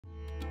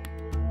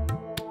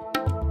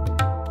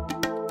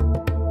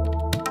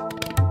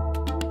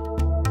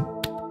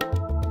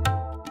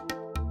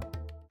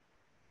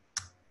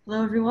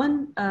Hello,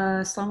 everyone.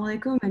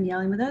 Assalamu alaikum and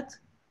Yali Madat.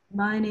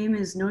 My name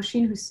is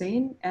Nausheen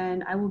Husain,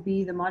 and I will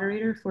be the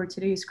moderator for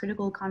today's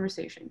critical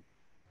conversation.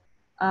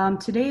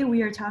 Today,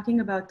 we are talking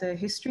about the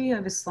history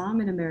of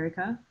Islam in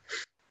America,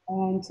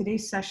 and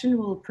today's session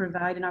will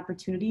provide an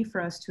opportunity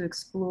for us to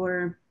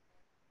explore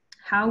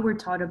how we're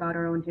taught about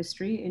our own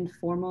history in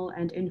formal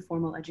and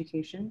informal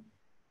education,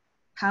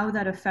 how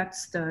that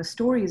affects the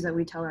stories that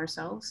we tell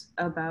ourselves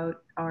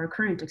about our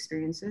current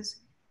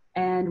experiences,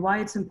 and why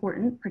it's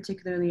important,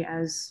 particularly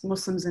as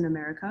Muslims in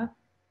America,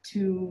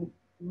 to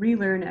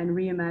relearn and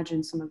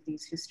reimagine some of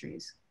these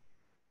histories.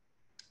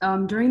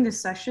 During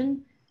this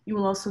session, you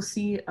will also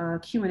see a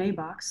Q&A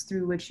box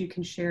through which you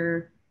can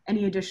share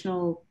any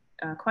additional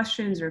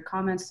questions or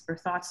comments or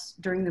thoughts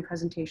during the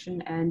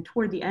presentation, and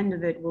toward the end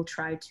of it, we'll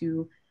try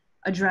to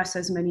address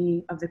as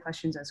many of the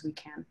questions as we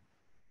can.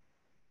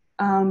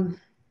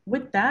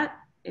 With that,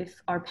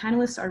 if our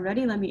panelists are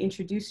ready, let me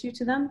introduce you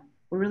to them.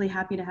 We're really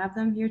happy to have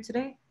them here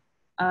today.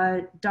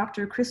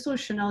 Dr. Cristal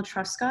Chanelle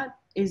Truscott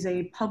is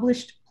a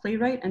published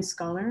playwright and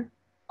scholar,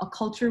 a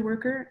culture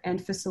worker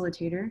and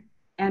facilitator,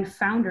 and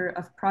founder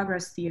of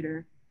Progress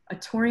Theater, a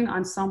touring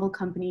ensemble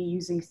company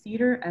using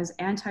theater as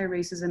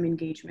anti-racism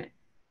engagement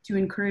to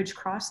encourage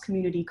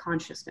cross-community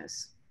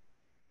consciousness.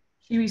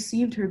 She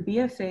received her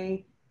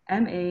BFA,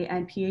 MA,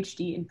 and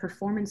PhD in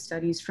performance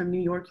studies from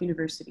New York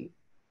University.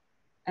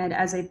 And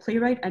as a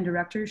playwright and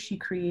director, she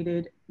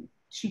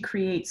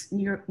creates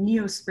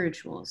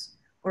neo-spirituals,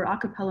 or a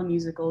cappella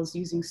musicals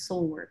using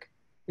soul work,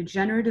 the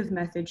generative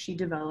method she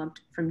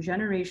developed from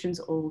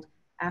generations-old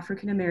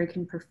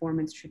African-American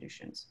performance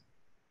traditions.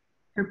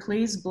 Her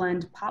plays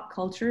blend pop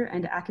culture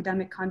and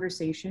academic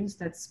conversations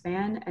that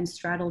span and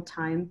straddle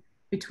time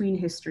between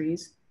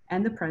histories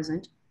and the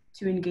present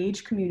to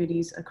engage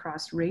communities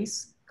across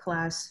race,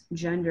 class,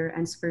 gender,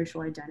 and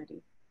spiritual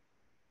identity.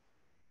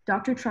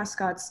 Dr.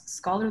 Truscott's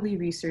scholarly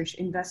research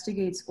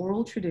investigates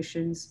oral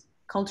traditions,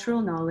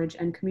 cultural knowledge,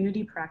 and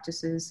community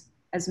practices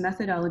as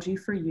methodology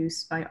for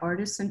use by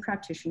artists and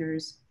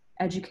practitioners,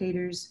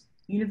 educators,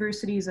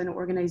 universities, and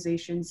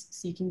organizations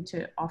seeking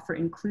to offer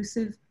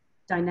inclusive,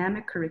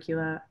 dynamic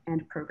curricula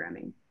and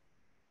programming.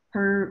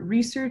 Her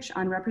research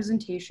on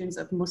representations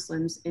of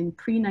Muslims in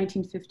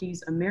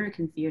pre-1950s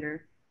American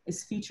theater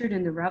is featured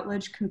in the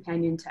Routledge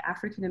Companion to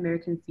African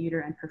American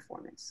Theater and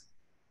Performance.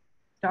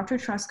 Dr.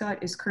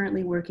 Truscott is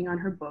currently working on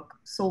her book,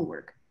 Soul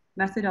Work,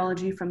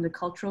 Methodology from the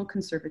Cultural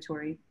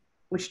Conservatory,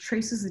 which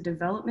traces the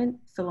development,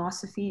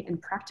 philosophy,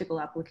 and practical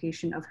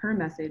application of her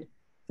method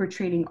for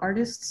training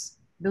artists,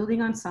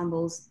 building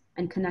ensembles,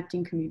 and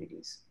connecting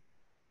communities.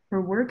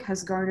 Her work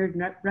has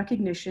garnered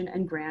recognition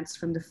and grants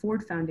from the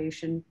Ford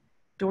Foundation,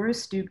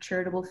 Doris Duke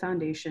Charitable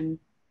Foundation,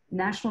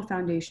 National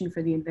Foundation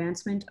for the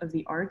Advancement of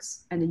the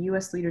Arts, and the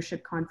U.S.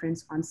 Leadership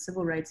Conference on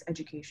Civil Rights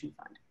Education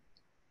Fund.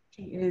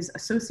 She is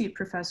Associate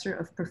Professor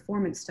of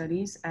Performance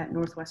Studies at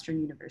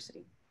Northwestern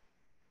University.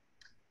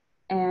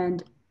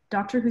 And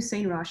Dr.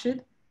 Hussein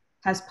Rashid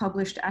has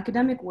published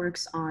academic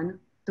works on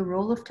the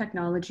role of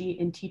technology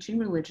in teaching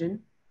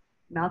religion,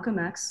 Malcolm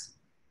X,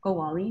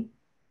 Gowali,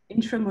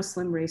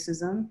 intra-Muslim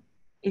racism,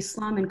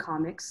 Islam in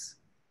comics,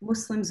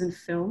 Muslims in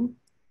film,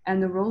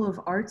 and the role of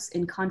arts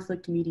in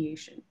conflict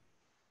mediation.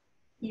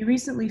 He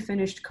recently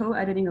finished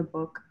co-editing a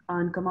book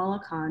on Kamala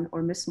Khan,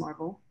 or Miss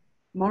Marvel,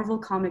 Marvel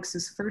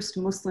Comics' first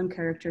Muslim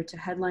character to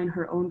headline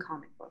her own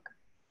comic book.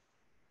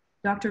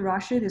 Dr.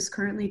 Rashid is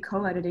currently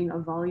co-editing a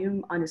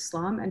volume on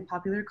Islam and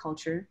popular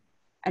culture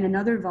and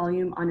another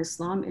volume on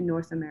Islam in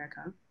North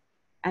America,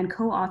 and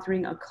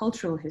co-authoring a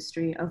cultural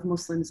history of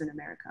Muslims in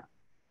America.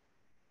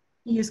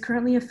 He is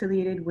currently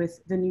affiliated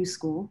with The New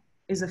School,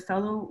 is a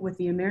fellow with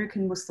the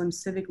American Muslim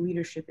Civic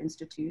Leadership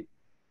Institute,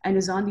 and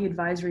is on the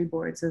advisory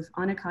boards of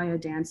Anakaya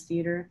Dance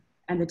Theater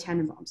and the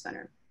Tannenbaum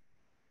Center.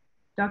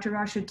 Dr.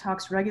 Rashid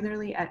talks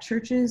regularly at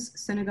churches,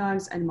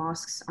 synagogues, and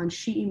mosques on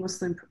Shi'i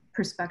Muslim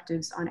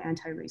perspectives on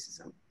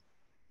anti-racism.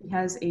 He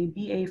has a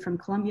BA from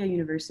Columbia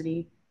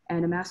University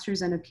and a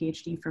master's and a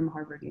PhD from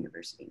Harvard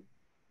University.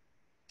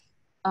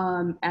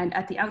 And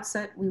at the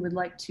outset, we would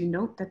like to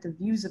note that the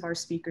views of our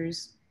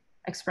speakers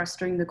expressed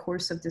during the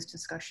course of this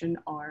discussion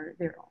are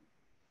their own.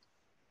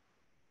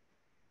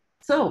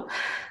 So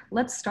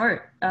let's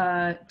start.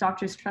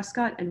 Drs.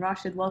 Truscott and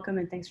Rashid, welcome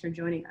and thanks for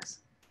joining us.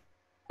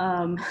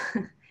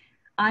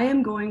 I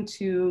am going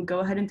to go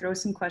ahead and throw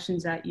some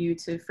questions at you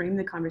to frame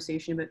the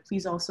conversation, but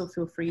please also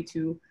feel free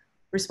to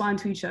respond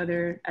to each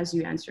other as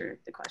you answer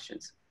the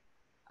questions.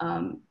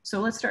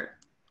 So let's start.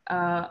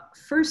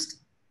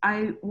 First,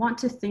 I want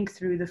to think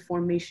through the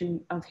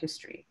formation of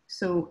history.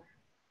 So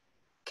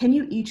can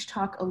you each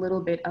talk a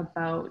little bit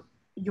about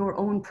your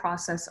own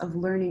process of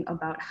learning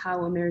about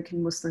how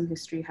American Muslim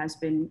history has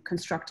been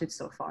constructed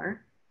so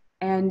far,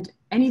 and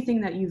anything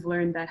that you've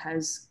learned that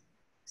has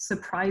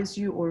surprised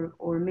you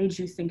or made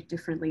you think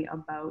differently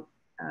about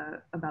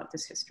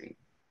this history?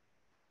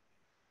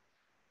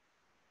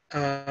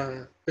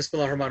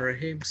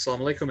 Bismillahirrahmanirrahim.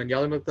 Assalamu alaikum and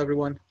yalimut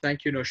everyone.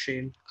 Thank you,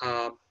 Nausheen.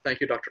 Thank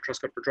you, Dr.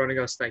 Truscott, for joining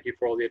us. Thank you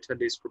for all the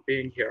attendees for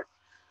being here.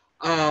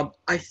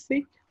 I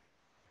think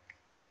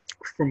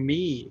for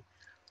me,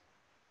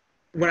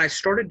 when I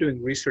started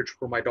doing research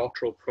for my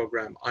doctoral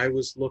program, I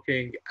was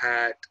looking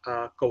at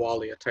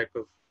Qawwali, a type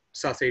of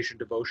South Asian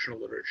devotional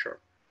literature.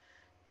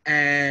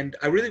 And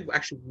I really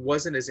actually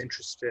wasn't as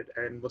interested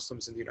in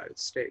Muslims in the United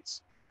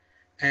States.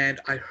 And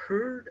I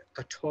heard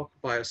a talk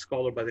by a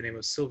scholar by the name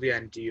of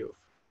Sylviane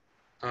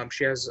Diouf.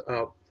 She has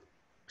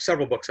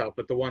several books out,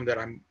 but the one that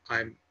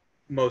I'm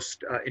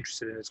most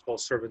interested in is called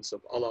Servants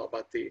of Allah,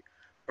 about the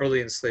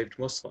early enslaved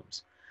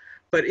Muslims.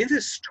 But in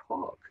this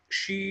talk,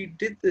 she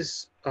did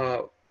this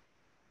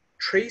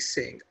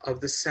tracing of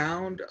the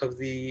sound of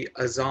the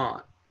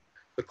azan,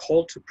 the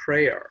call to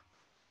prayer,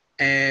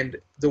 and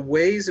the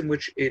ways in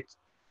which it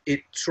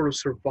sort of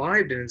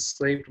survived in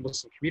enslaved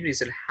Muslim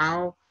communities, and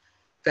how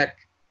that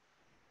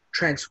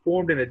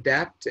transformed and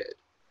adapted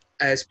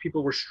as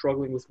people were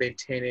struggling with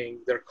maintaining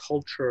their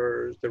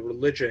cultures, their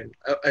religion,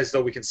 as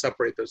though we can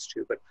separate those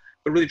two, but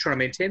really trying to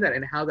maintain that,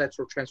 and how that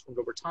sort of transformed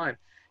over time.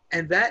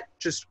 And that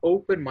just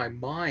opened my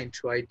mind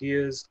to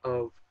ideas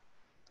of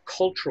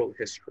cultural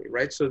history,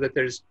 right? So that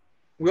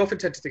we often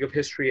tend to think of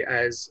history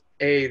as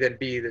A, then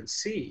B, then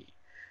C.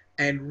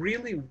 And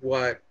really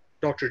what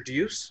Dr.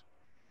 Diouf's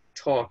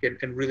talk and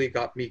really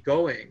got me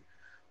going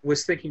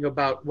was thinking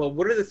about, well,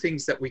 what are the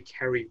things that we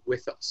carry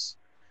with us?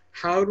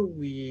 How do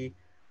we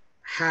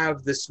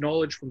have this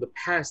knowledge from the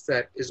past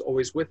that is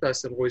always with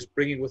us and always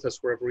bringing with us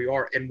wherever we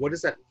are? And what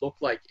does that look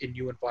like in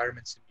new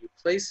environments and new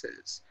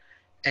places?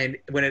 And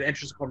when it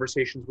enters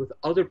conversations with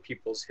other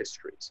people's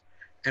histories,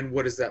 and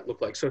what does that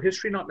look like? So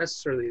history not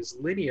necessarily is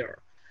linear,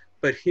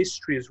 but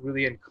history is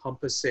really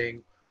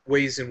encompassing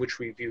ways in which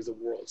we view the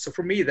world. So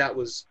for me, that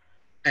was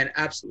an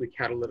absolutely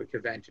catalytic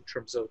event in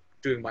terms of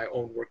doing my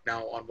own work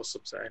now on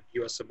Muslims and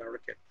US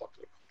American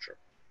popular culture.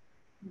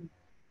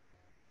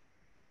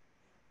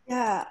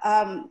 Yeah,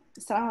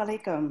 assalamu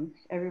alaikum,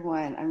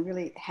 everyone. I'm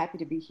really happy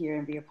to be here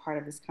and be a part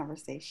of this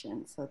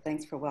conversation. So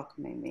thanks for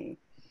welcoming me.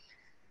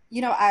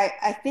 You know,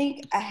 I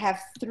think I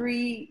have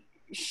three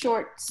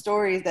short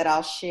stories that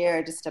I'll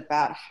share just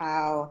about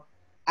how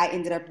I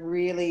ended up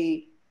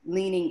really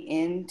leaning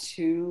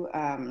into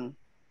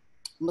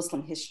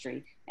Muslim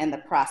history and the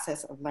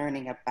process of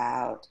learning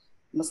about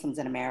Muslims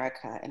in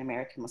America and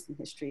American Muslim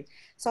history.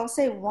 So I'll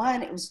say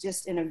one, it was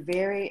just in a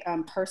very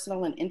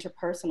personal and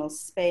interpersonal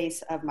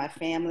space of my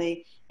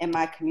family and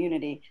my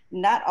community,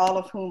 not all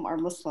of whom are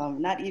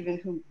Muslim, not even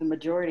whom the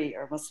majority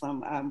are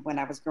Muslim when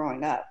I was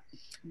growing up,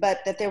 but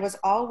that there was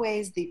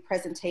always the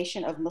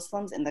presentation of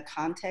Muslims in the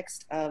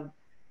context of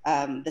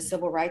the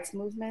civil rights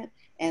movement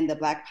and the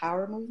Black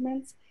Power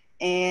movements,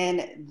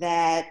 and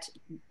that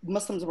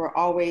Muslims were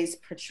always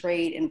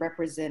portrayed and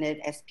represented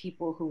as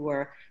people who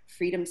were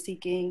freedom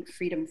seeking,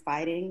 freedom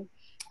fighting,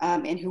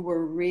 and who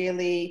were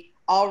really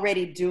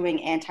already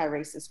doing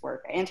anti-racist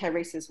work.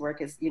 Anti-racist work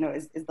is, you know,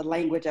 is the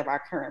language of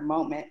our current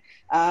moment.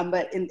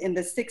 But in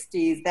the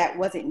 60s, that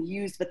wasn't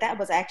used, but that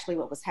was actually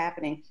what was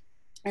happening.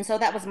 And so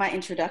that was my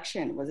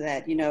introduction, was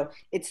that, you know,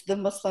 it's the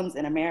Muslims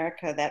in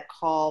America that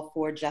call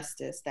for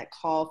justice, that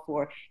call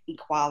for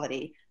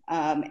equality,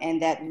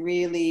 and that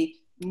really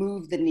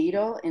move the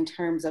needle in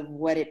terms of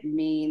what it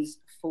means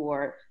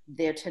for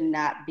there to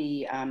not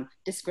be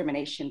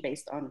discrimination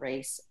based on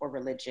race or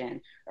religion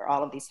or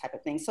all of these type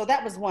of things. So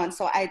that was one.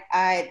 So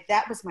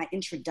that was my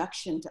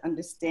introduction to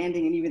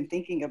understanding and even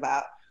thinking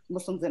about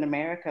Muslims in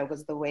America,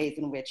 was the ways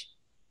in which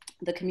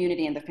the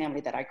community and the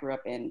family that I grew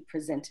up in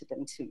presented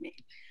them to me.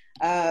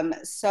 And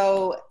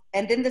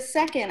then the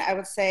second, I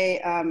would say,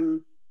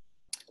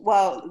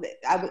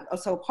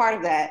 so part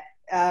of that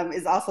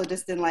is also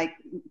just in like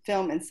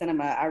film and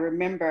cinema. I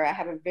remember I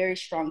have a very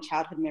strong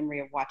childhood memory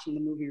of watching the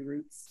movie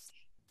Roots.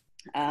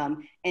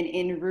 And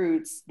in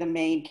Roots, the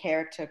main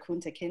character,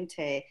 Kunta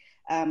Kinte,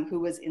 who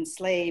was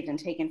enslaved and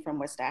taken from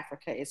West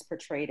Africa, is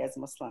portrayed as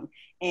Muslim.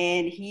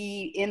 And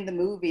he, in the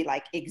movie,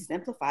 like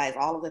exemplifies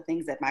all of the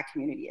things that my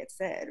community had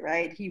said,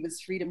 right? He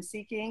was freedom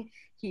seeking,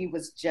 he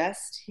was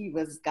just, he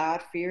was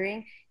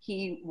God-fearing,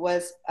 he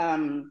was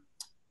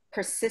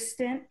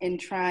persistent in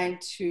trying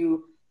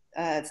to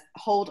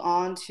hold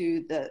on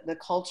to the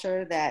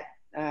culture that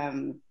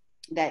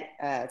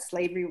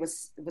slavery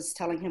was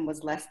telling him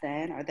was less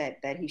than, or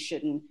that he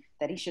shouldn't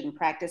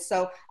practice.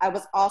 So I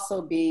was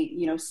also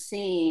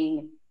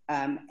seeing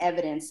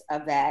evidence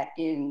of that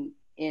in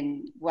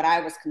what I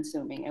was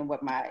consuming and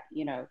what my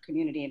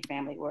community and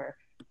family were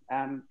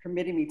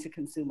permitting me to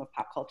consume of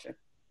pop culture.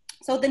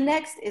 So the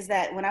next is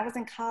that when I was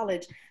in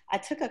college, I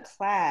took a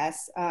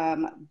class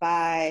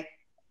by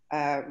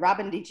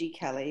Robin D.G.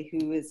 Kelley,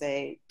 who is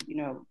a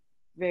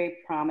very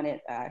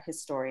prominent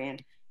historian,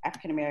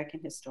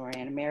 African-American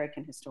historian,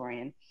 American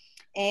historian.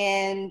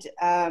 And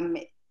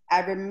I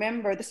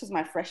remember this was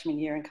my freshman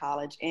year in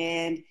college,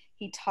 and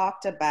he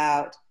talked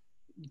about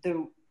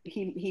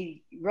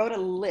he wrote a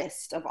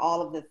list of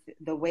all of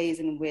the ways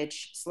in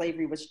which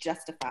slavery was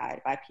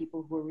justified by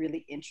people who were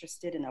really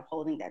interested in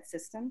upholding that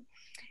system.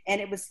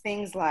 And it was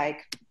things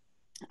like,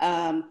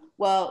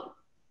 well,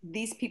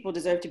 these people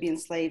deserve to be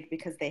enslaved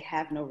because they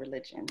have no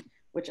religion,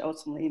 which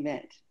ultimately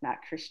meant not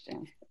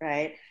Christian,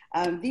 right?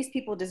 These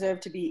people deserve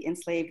to be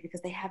enslaved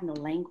because they have no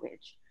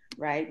language,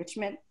 right? Which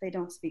meant they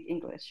don't speak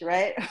English,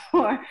 right?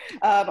 or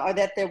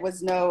that there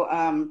was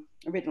no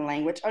written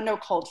language or no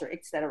culture,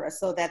 etc.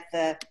 So that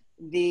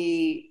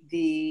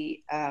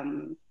the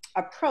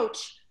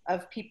approach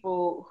of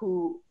people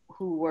who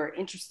were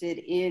interested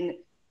in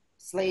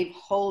slave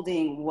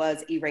holding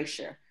was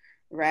erasure,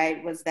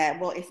 right? Was that,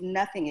 well, if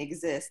nothing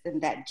exists, then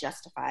that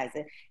justifies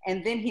it.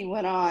 And then he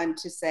went on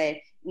to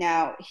say,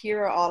 now,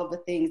 here are all of the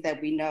things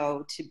that we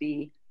know to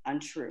be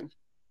untrue.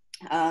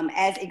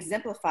 As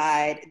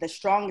exemplified, the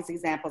strongest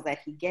examples that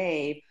he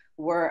gave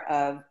were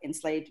of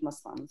enslaved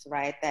Muslims,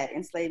 right? That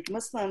enslaved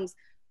Muslims,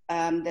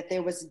 that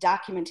there was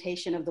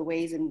documentation of the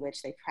ways in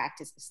which they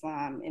practiced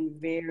Islam in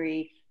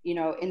very, you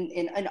know,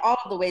 in all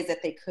of the ways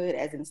that they could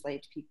as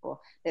enslaved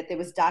people, that there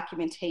was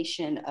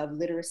documentation of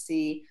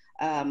literacy,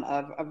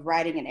 of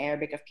writing in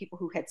Arabic, of people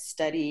who had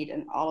studied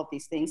and all of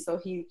these things. So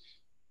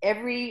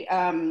every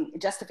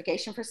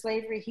justification for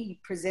slavery, he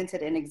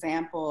presented an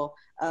example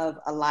of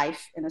a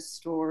life and a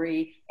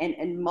story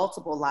and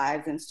multiple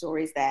lives and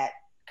stories that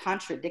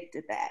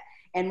contradicted that.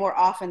 And more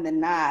often than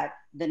not,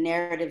 the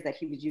narratives that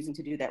he was using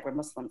to do that were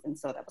Muslims. And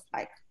so that was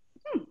like,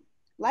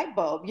 light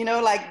bulb, you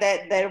know, like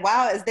that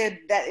wow,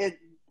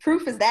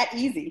 proof is that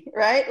easy,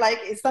 right? Like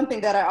it's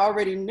something that I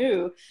already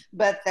knew,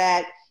 but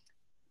that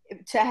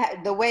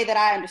the way that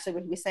I understood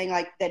what he was saying,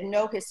 like that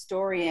no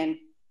historian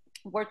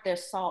worth their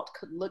salt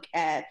could look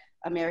at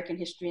American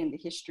history and the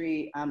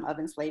history of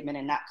enslavement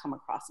and not come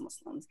across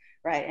Muslims,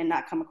 right? And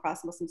not come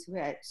across Muslims who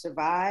had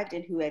survived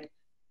and who had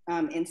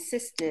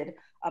insisted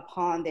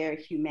upon their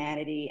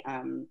humanity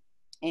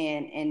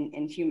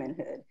and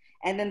humanhood.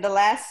 And then the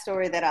last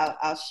story that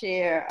I'll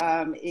share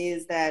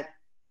is that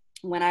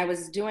when I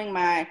was doing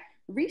my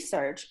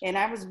research and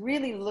I was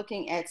really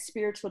looking at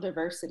spiritual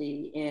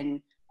diversity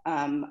in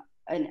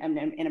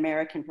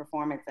American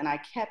performance, and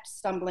I kept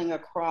stumbling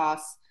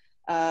across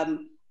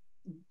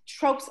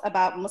tropes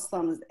about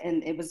Muslims,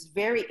 and it was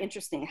very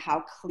interesting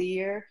how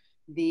clear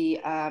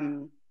the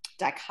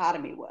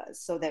dichotomy was.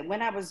 So that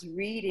when I was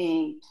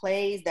reading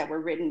plays that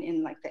were written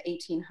in like the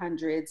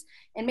 1800s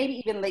and maybe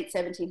even late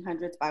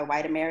 1700s by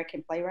white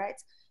American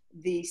playwrights,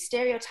 the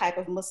stereotype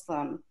of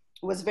Muslim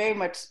was very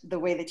much the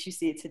way that you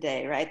see it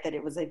today, right? That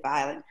it was a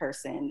violent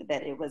person,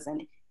 that it was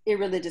an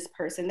irreligious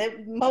person,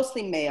 that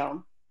mostly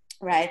male,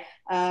 right?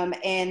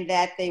 And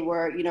that they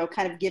were, you know,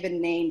 kind of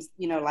given names,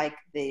 you know, like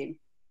the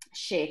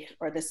Sheikh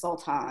or the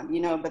Sultan, you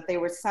know, but they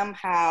were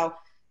somehow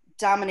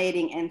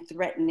dominating and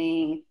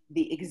threatening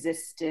the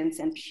existence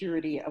and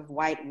purity of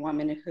white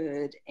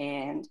womanhood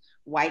and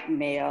white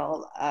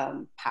male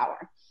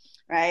power,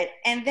 right?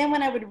 And then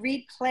when I would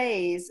read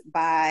plays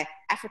by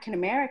African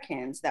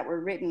Americans that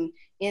were written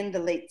in the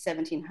late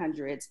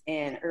 1700s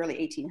and early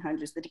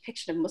 1800s, the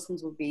depiction of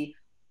Muslims would be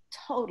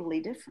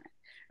totally different,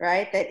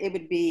 right? That it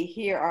would be,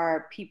 here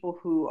are people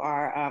who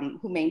are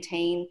who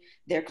maintain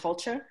their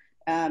culture.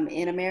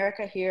 In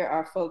America, here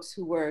are folks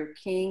who were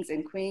kings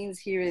and queens.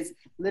 Here is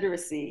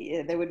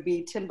literacy. There would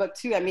be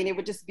Timbuktu. I mean, it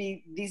would just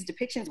be, these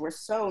depictions were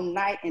so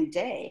night and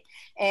day.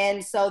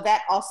 And so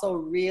that also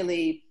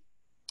really,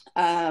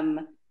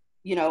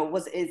 you know,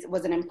 was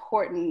an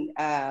important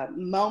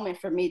moment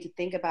for me to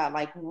think about,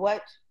 like,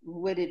 what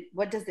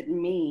does it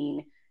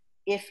mean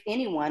if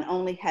anyone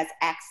only has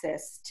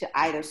access to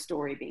either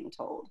story being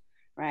told,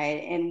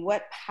 right? And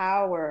what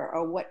power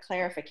or what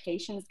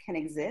clarifications can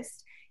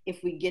exist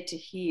if we get to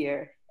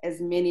hear as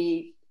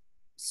many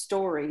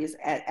stories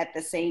at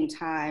the same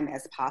time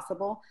as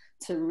possible,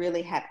 to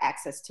really have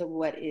access to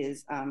what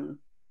is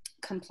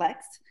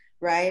complex,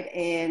 right?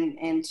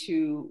 And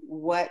to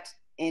what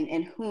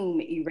and whom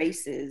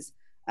erases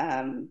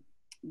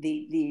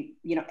the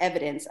you know,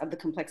 evidence of the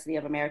complexity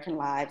of American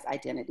lives,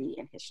 identity,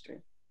 and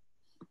history.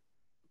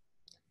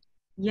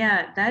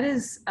 Yeah, that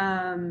is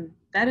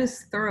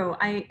thorough.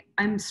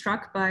 I'm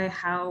struck by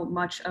how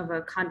much of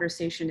a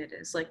conversation it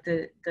is, like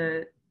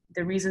the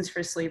reasons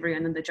for slavery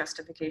and then the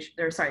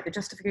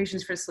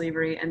justifications for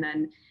slavery and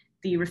then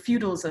the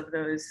refutals of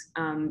those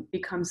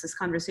becomes this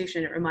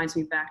conversation. It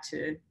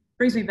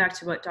brings me back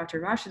to what Dr.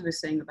 Rashid was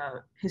saying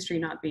about history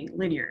not being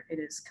linear. It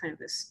is kind of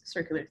this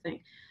circular thing.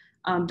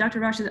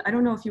 Dr. Rashid, I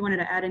don't know if you wanted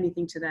to add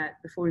anything to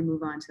that before we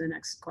move on to the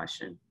next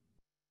question.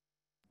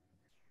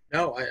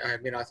 No, I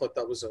mean, I thought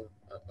that was a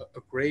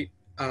great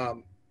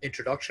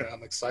introduction.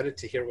 I'm excited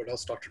to hear what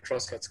else Dr.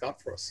 Truscott's got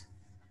for us.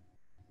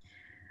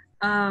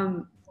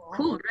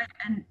 Cool, right?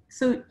 And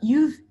so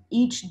you've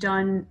each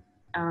done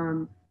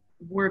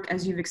work,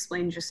 as you've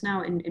explained just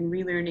now, in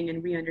relearning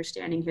and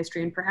re-understanding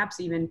history, and perhaps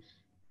even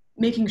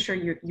making sure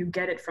you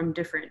get it from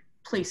different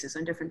places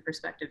and different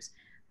perspectives.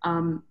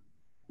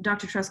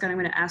 Dr. Truscott, I'm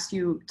going to ask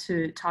you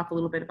to talk a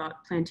little bit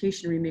about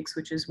Plantation Remix,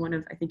 which is one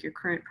of, I think, your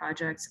current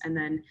projects. And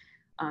then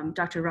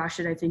Dr.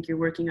 Rashid, I think you're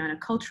working on a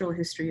cultural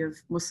history of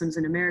Muslims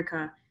in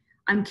America.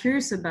 I'm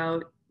curious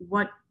about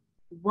what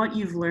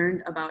you've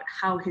learned about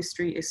how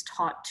history is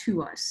taught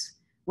to us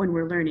when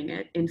we're learning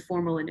it in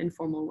formal and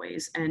informal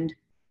ways, and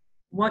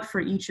what for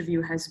each of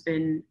you has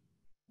been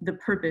the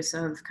purpose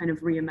of kind of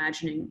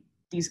reimagining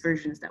these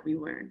versions that we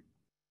learn.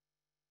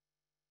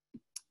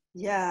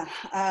 Yeah,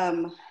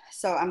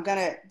 so I'm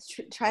gonna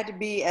try to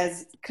be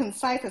as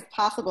concise as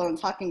possible in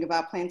talking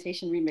about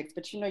Plantation Remix,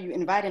 but you know, you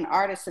invite an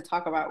artist to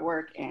talk about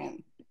work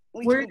and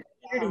we We're can go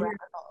here to down a hear. rabbit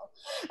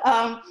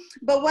hole.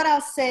 But what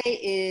I'll say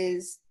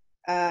is,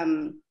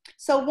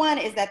 so one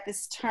is that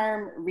this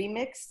term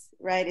remix,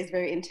 right, is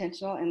very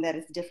intentional in that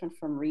it's different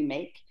from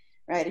remake,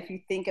 right? If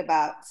you think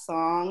about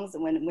songs,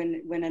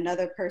 when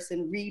another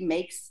person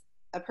remakes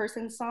a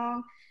person's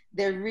song,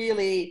 they're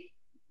really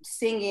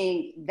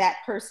singing that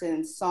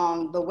person's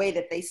song the way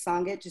that they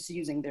sung it, just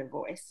using their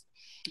voice.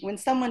 When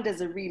someone does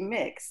a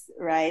remix,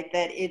 right,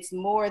 that it's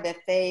more that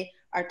they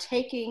are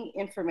taking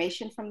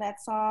information from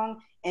that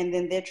song and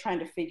then they're trying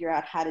to figure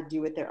out how to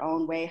do it their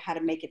own way, how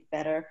to make it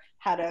better,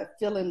 how to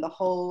fill in the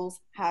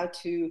holes, how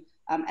to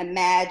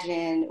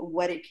imagine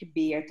what it could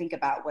be or think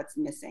about what's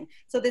missing.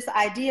 So this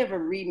idea of a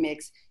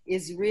remix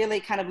is really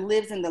kind of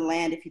lives in the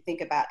land if you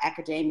think about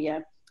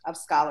academia of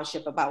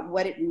scholarship, about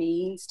what it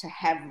means to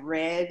have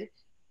read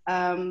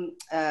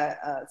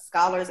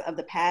scholars of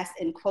the past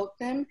and quote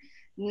them,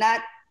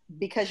 not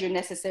because you're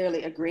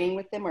necessarily agreeing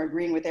with them or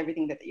agreeing with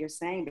everything that you're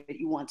saying, but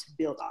you want to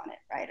build on it,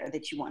 right? Or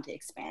that you want to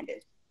expand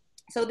it.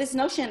 So this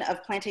notion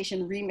of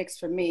plantation remix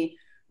for me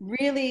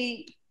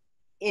really,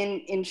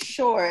 in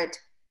short,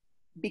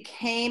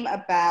 became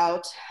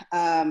about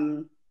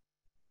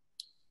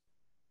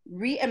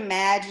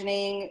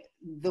reimagining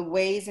the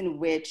ways in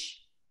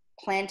which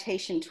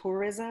plantation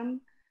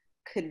tourism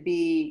could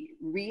be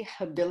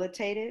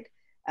rehabilitated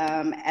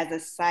as a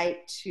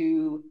site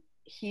to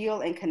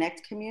heal and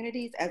connect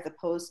communities, as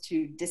opposed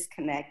to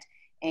disconnect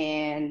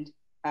and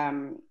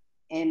um,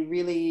 and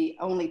really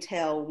only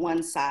tell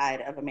one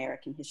side of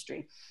American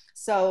history.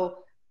 So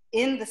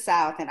in the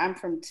South, and I'm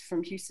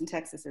from Houston,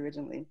 Texas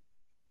originally,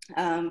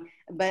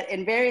 but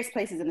in various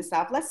places in the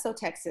South, less so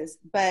Texas,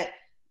 but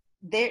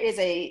there is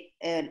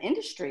an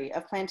industry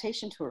of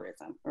plantation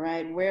tourism,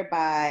 right,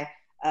 whereby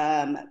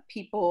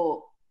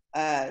people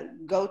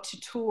go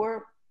to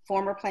tour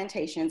former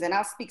plantations, and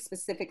I'll speak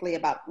specifically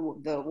about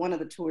one of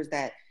the tours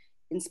that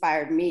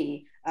inspired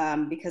me,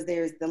 because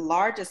there's the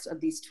largest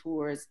of these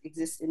tours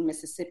exists in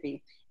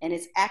Mississippi, and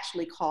it's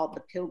actually called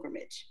the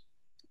Pilgrimage,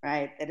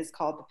 right? That is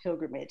called the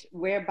Pilgrimage,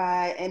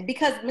 whereby, and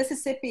because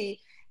Mississippi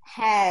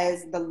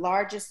has the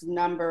largest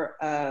number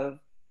of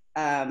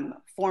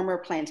former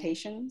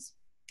plantations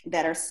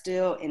that are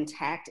still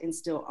intact and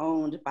still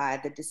owned by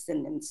the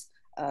descendants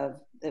of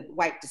the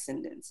white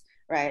descendants,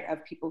 right,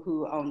 of people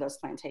who own those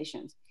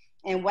plantations.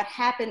 And what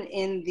happened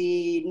in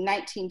the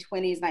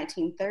 1920s,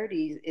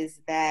 1930s is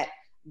that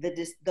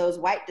those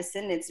white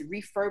descendants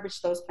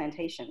refurbished those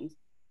plantations,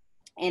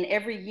 and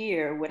every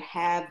year would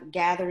have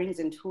gatherings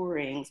and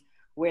tourings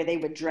where they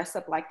would dress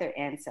up like their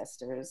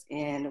ancestors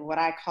in what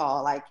I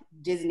call like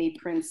Disney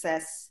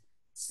princess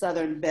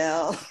Southern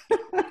Belle,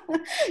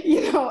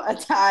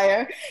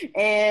 attire,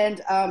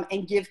 and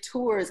give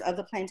tours of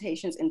the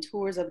plantations and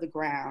tours of the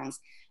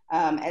grounds,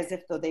 as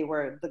if though they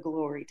were the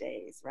glory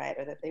days, right,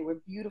 or that they were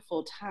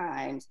beautiful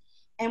times,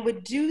 and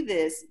would do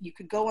this. You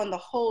could go on the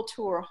whole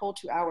tour, a whole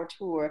 2-hour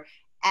tour,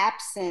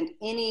 absent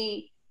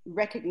any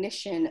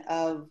recognition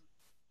of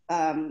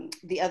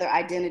the other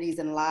identities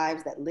and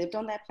lives that lived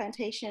on that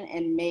plantation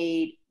and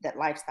made that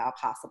lifestyle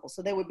possible.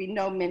 So there would be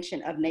no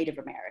mention of Native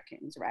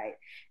Americans, right?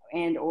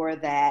 And or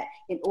that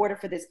in order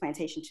for this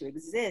plantation to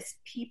exist,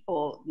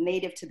 people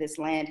native to this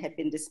land had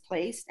been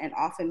displaced and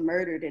often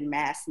murdered in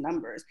mass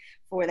numbers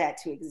for that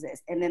to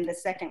exist. And then the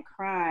second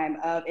crime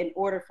of, in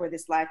order for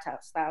this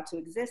lifestyle to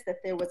exist, that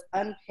there was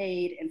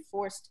unpaid and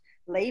forced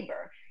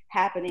labor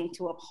happening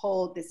to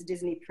uphold this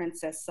Disney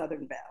princess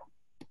Southern Belle.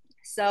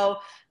 So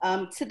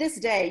to this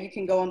day, you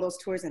can go on those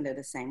tours and they're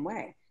the same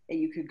way. That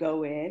you could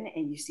go in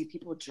and you see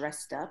people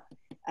dressed up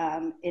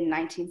in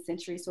 19th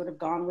century sort of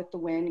Gone with the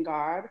Wind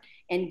garb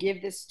and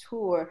give this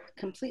tour,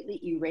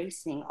 completely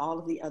erasing all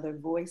of the other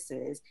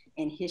voices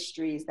and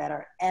histories that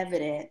are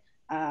evident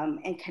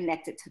and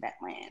connected to that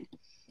land.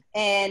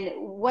 And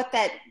what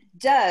that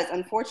does,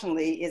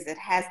 unfortunately, is it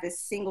has this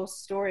single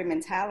story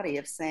mentality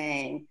of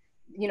saying,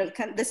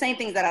 the same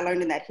things that I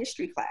learned in that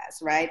history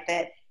class, right?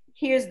 That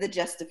here's the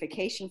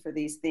justification for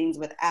these things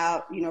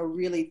without,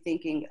 really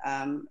thinking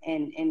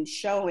and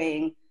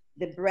showing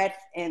the breadth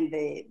and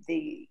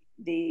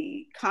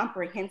the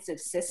comprehensive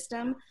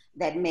system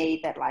that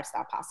made that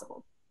lifestyle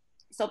possible.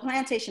 So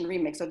Plantation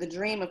Remix, or the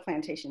dream of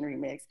Plantation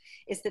Remix,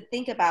 is to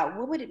think about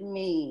what would it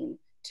mean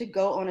to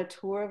go on a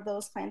tour of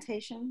those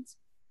plantations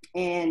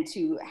and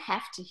to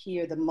have to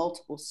hear the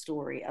multiple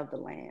story of the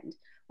land.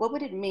 What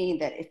would it mean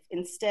that if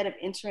instead of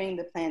entering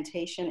the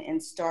plantation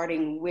and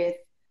starting with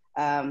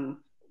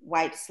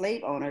white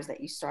slave owners,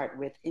 that you start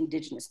with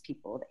indigenous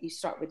people, that you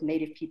start with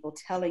native people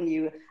telling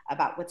you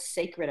about what's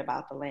sacred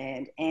about the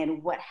land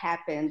and what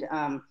happened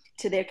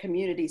to their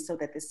communities so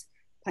that this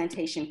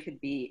plantation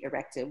could be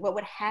erected? What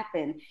would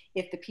happen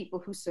if the people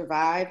who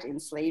survived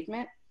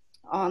enslavement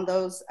on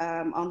those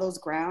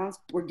grounds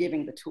were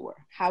giving the tour?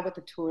 How would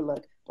the tour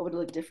look? What would it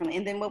look differently?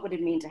 And then what would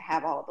it mean to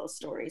have all of those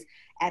stories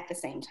at the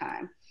same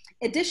time?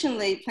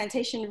 Additionally,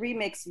 Plantation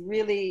Remix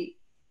really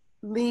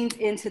leans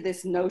into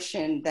this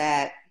notion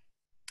that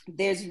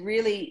there's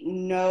really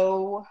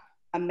no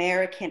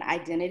American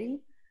identity,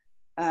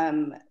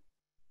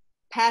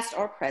 past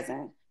or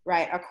present,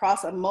 right,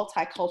 across a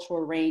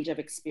multicultural range of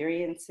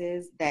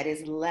experiences that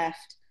is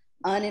left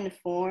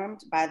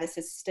uninformed by the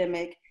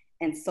systemic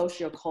and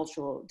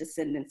sociocultural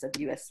descendants of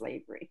US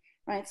slavery,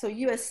 right? So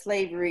US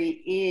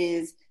slavery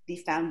is the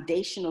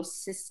foundational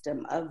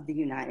system of the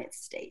United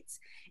States.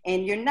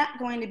 And you're not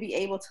going to be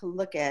able to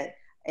look at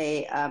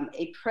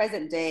a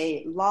present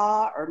day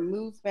law or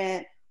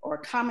movement or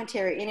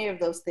commentary, any of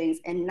those things,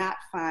 and not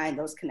find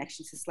those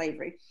connections to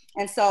slavery.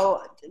 And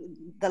so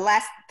the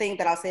last thing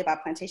that I'll say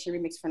about Plantation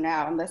Remix for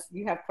now, unless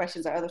you have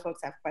questions or other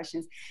folks have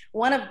questions,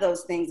 one of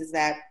those things is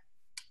that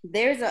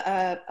there's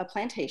a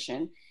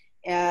plantation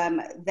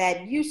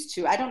that used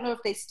to, I don't know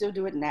if they still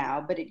do it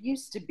now, but it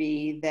used to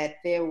be that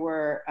there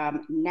were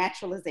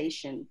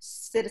naturalization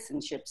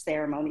citizenship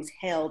ceremonies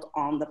held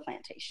on the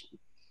plantation,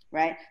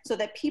 right? So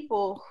that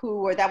people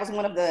who were, that was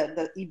one of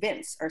the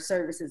events or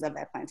services of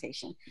that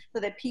plantation, so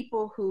that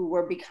people who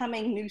were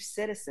becoming new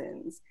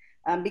citizens,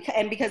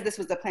 because this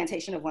was the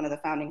plantation of one of the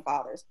founding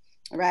fathers,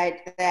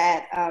 right?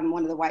 That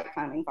one of the white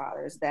founding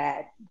fathers,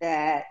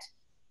 that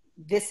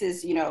this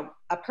is, you know,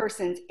 a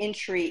person's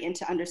entry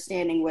into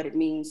understanding what it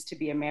means to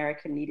be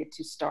American needed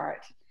to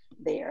start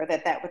there,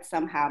 that would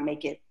somehow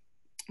make it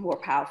more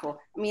powerful.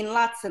 I mean,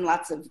 lots and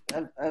lots of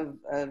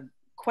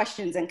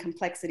questions and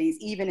complexities,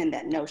 even in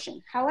that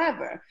notion.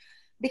 However,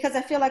 because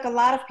I feel like a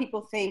lot of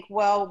people think,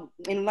 well,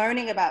 in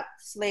learning about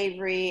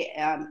slavery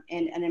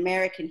and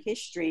American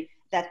history,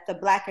 that the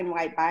Black and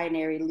white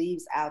binary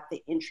leaves out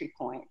the entry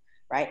point,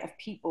 right, of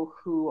people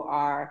who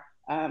are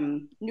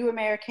new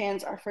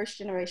Americans, or first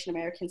generation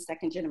Americans,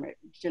 second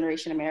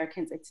generation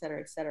Americans, et cetera,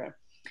 et cetera.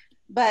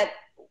 But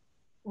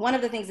one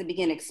of the things that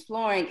begin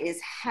exploring is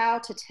how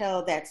to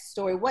tell that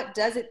story. What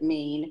does it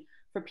mean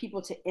for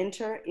people to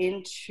enter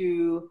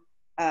into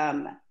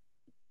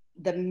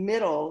the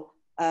middle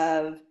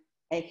of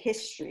a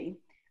history,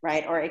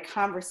 right, or a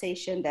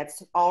conversation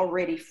that's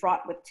already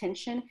fraught with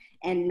tension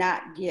and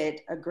not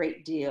get a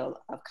great deal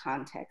of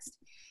context?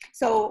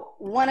 So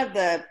one of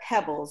the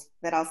pebbles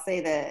that I'll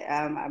say that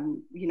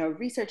I'm, you know,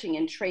 researching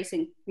and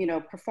tracing, you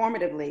know,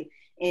 performatively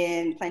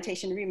in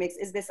Plantation Remix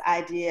is this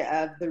idea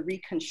of the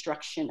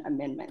Reconstruction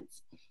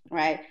Amendments,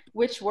 right?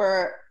 Which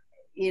were,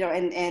 you know,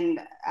 and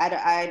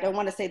I don't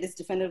want to say this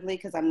definitively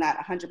because I'm not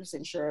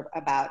 100% sure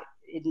about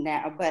it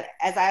now, but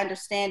as I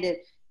understand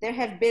it, there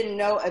have been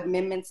no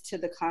amendments to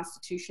the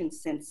Constitution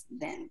since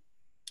then,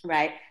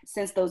 right?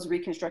 Since those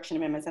Reconstruction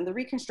Amendments. And the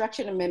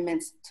Reconstruction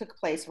Amendments took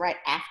place right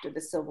after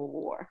the Civil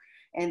War.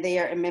 And they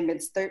are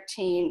amendments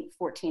 13,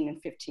 14,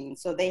 and 15.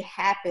 So they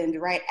happened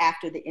right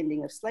after the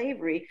ending of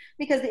slavery,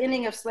 because the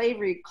ending of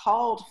slavery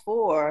called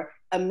for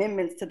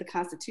amendments to the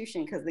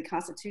Constitution, because the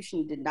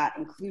Constitution did not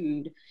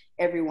include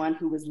everyone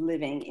who was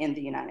living in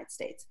the United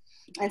States.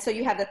 And so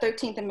you have the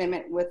 13th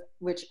Amendment,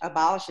 which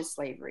abolishes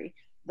slavery,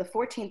 the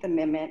 14th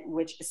Amendment,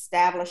 which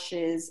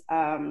establishes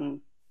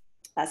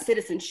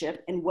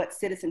citizenship and what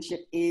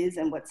citizenship is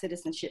and what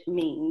citizenship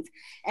means.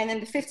 And then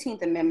the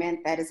 15th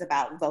Amendment, that is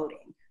about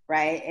voting,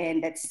 right?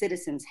 And that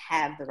citizens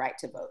have the right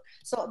to vote.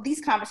 So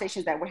these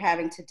conversations that we're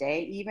having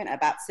today, even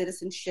about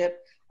citizenship,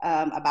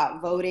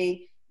 about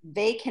voting,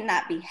 they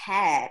cannot be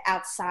had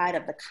outside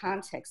of the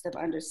context of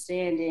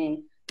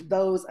understanding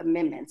those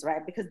amendments,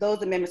 right? Because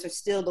those amendments are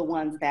still the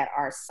ones that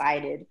are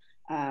cited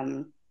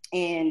and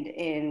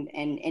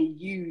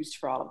used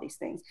for all of these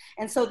things.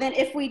 And so then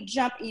if we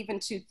jump even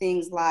to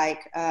things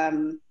like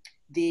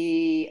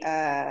the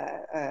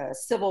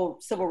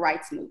civil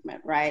rights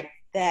movement, right?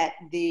 That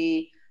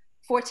the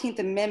 14th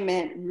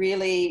Amendment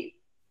really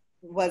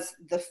was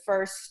the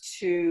first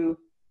to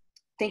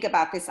think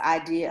about this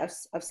idea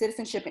of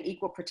citizenship and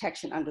equal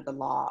protection under the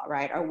law,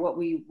 right? Or what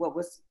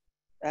was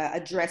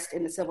addressed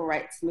in the civil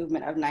rights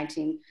movement of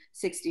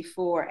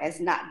 1964 as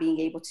not being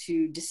able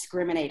to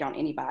discriminate on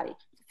anybody,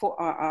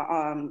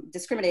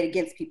 discriminate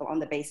against people on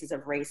the basis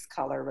of race,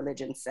 color,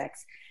 religion,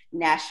 sex,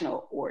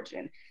 national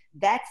origin.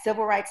 That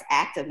Civil Rights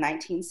Act of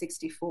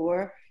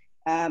 1964,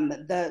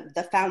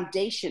 the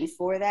foundation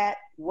for that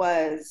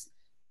was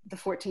the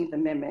 14th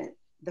Amendment.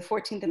 The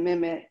 14th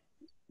Amendment,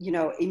 you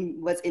know,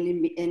 was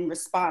in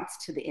response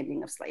to the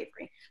ending of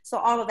slavery. So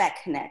all of that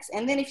connects.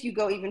 And then if you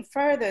go even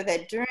further,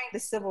 that during the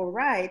civil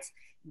rights,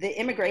 the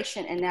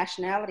Immigration and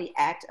Nationality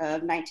Act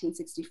of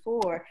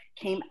 1964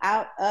 came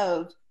out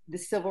of the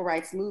civil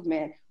rights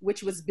movement,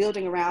 which was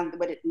building around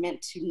what it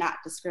meant to not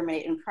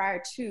discriminate. And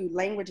prior to,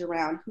 language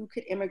around who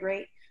could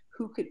immigrate,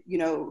 who could, you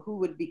know, who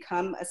would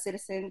become a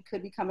citizen,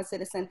 could become a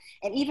citizen,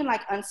 and even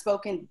like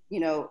unspoken, you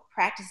know,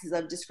 practices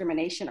of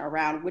discrimination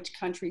around which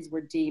countries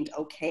were deemed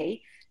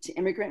okay to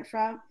immigrate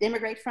from,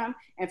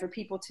 and for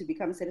people to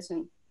become a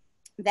citizen.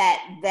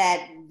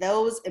 That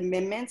those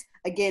amendments,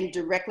 again,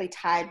 directly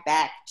tied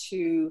back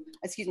to,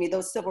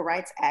 those civil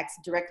rights acts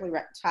directly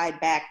tied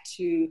back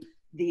to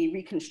the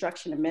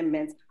Reconstruction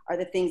Amendments, are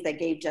the things that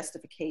gave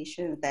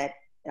justification that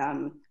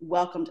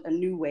welcomed a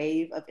new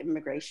wave of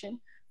immigration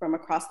from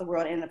across the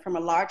world and from a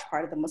large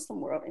part of the Muslim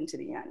world into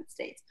the United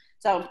States.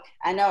 So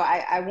I know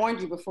I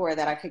warned you before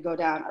that I could go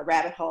down a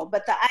rabbit hole,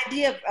 but the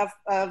idea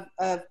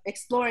of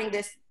exploring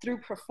this through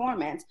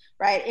performance,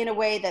 right, in a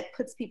way that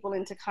puts people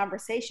into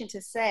conversation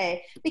to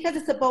say, because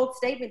it's a bold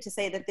statement to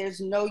say that there's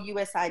no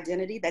US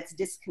identity that's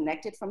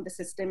disconnected from the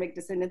systemic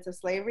descendants of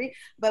slavery,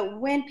 but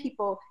when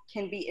people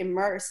can be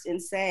immersed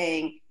in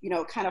saying, you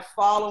know, kind of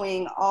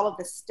following all of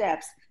the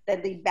steps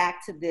that lead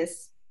back to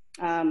this,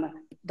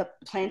 the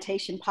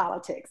plantation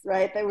politics,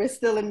 right, that we're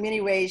still in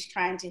many ways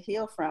trying to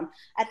heal from.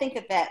 I think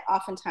that that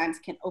oftentimes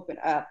can open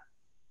up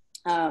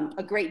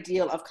a great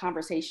deal of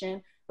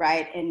conversation,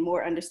 right, and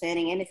more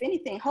understanding. And if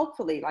anything,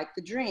 hopefully, like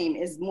the dream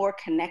is more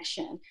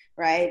connection,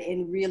 right,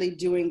 in really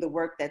doing the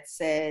work that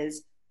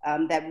says,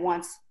 that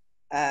wants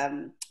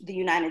the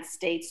United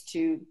States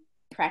to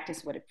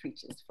practice what it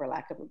preaches, for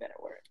lack of a better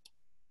word.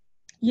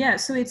 Yeah,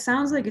 so it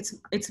sounds like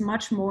it's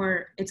much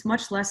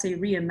less a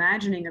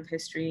reimagining of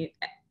history,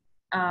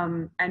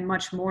 and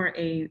much more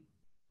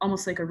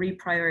almost like a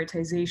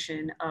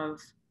reprioritization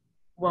of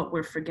what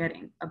we're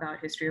forgetting about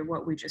history, or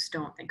what we just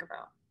don't think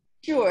about.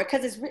 Sure,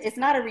 because it's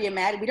not a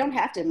reimagine. We don't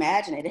have to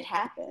imagine it. It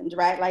happened,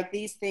 right? Like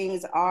these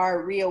things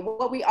are real.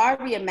 What we are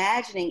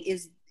reimagining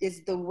is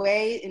the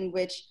way in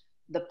which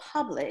the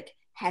public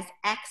has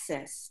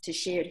access to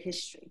shared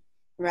history,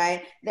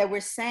 right? That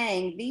we're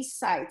saying these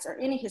sites, or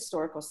any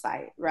historical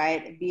site,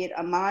 right? Be it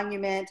a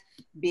monument,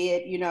 be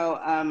it, you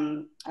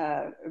know,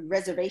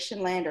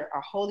 reservation land or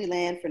holy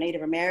land for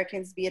Native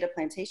Americans, be it a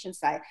plantation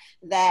site,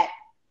 that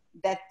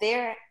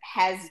there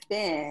has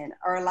been,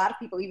 or a lot of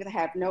people either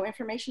have no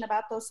information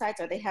about those sites,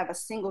 or they have a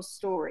single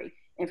story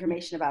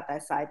information about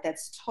that site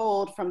that's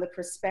told from the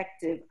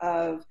perspective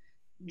of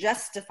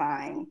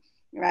justifying,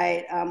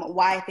 right,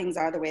 why things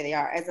are the way they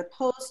are, as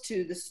opposed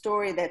to the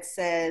story that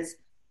says,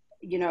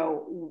 you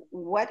know,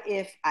 what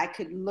if I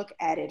could look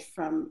at it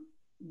from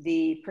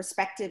the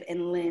perspective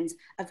and lens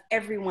of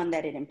everyone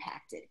that it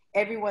impacted,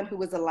 everyone who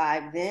was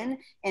alive then,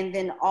 and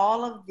then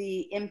all of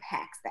the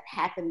impacts that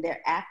happened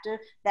thereafter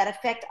that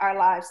affect our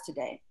lives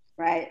today,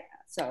 right?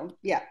 So,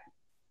 yeah.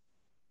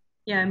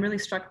 Yeah, I'm really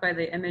struck by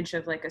the image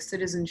of like a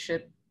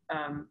citizenship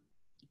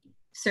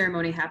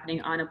ceremony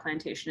happening on a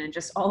plantation, and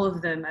just all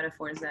of the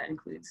metaphors that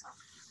includes.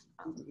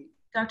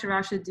 Dr.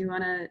 Rashid, do you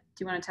want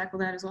to tackle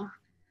that as well?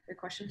 Good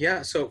question.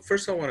 Yeah, so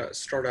first I want to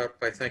start out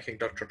by thanking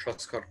Dr.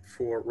 Truscott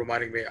for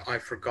reminding me I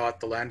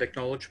forgot the land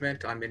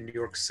acknowledgement. I'm in New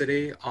York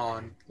City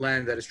on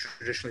land that is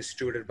traditionally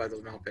stewarded by the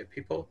Lenape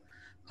people.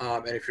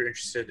 And if you're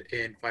interested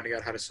in finding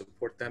out how to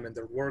support them in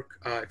their work,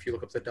 if you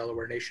look up the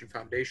Delaware Nation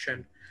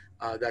Foundation,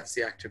 that's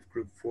the active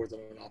group for the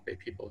Lenape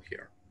people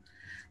here.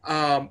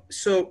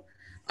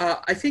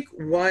 I think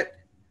what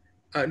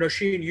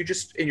Nausheen, you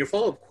just in your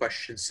follow-up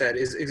question said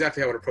is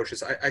exactly how I would approach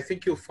this. I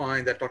think you'll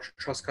find that Dr.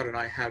 Truscott and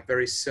I have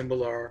very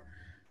similar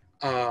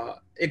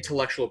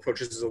intellectual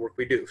approaches to the work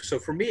we do. So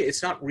for me,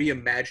 it's not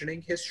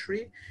reimagining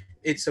history.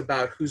 It's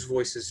about whose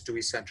voices do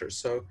we center.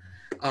 So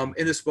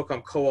in this book,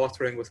 I'm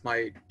co-authoring with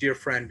my dear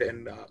friend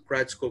and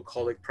grad school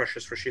colleague,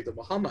 Precious Rashid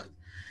Muhammad.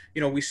 You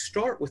know, we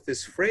start with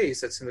this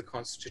phrase that's in the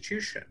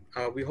Constitution.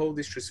 We hold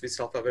these truths to be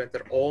self-evident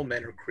that all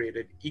men are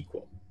created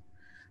equal.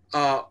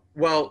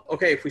 Well,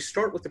 okay, if we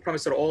start with the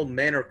premise that all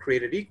men are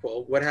created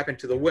equal, what happened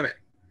to the women?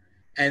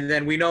 And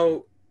then we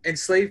know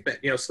enslavement,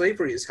 you know,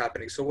 slavery is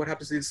happening. So what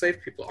happens to the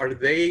enslaved people? Are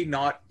they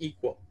not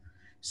equal?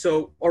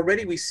 So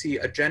already we see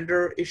a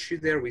gender issue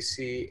there. We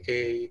see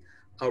a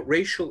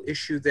racial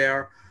issue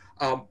there.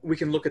 We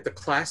can look at the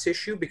class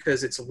issue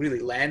because it's really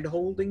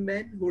landholding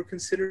men who are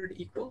considered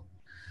equal.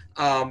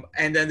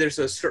 And then there's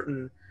a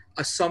certain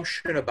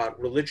assumption about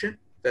religion,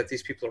 that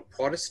these people are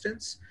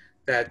Protestants,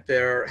 that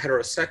they're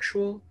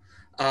heterosexual,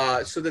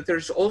 so that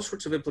there's all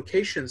sorts of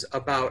implications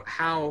about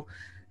how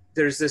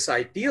there's this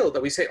ideal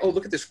that we say, oh,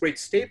 look at this great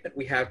statement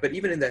we have, but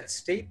even in that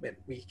statement,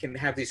 we can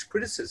have these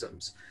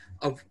criticisms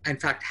of, in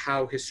fact,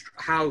 how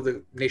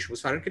the nation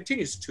was founded and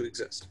continues to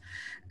exist.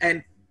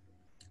 And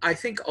I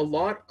think a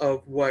lot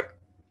of what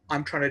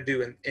I'm trying to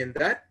do in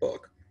that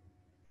book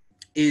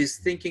is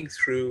thinking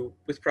through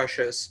with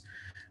Precious,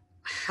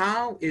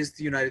 how is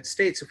the United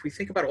States, if we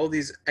think about all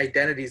these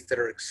identities that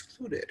are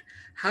excluded,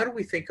 how do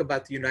we think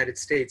about the United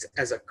States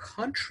as a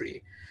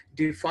country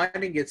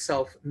defining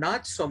itself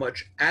not so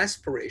much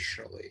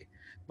aspirationally,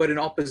 but in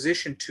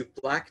opposition to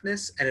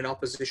Blackness and in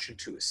opposition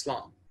to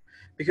Islam?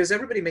 Because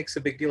everybody makes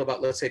a big deal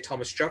about, let's say,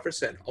 Thomas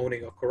Jefferson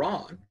owning a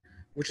Quran,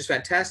 which is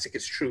fantastic,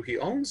 it's true, he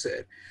owns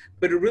it,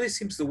 but it really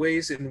seems the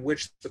ways in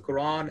which the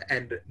Quran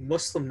and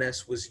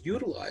Muslimness was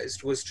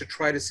utilized was to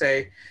try to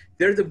say,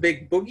 they're the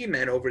big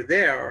boogeymen over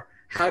there,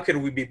 how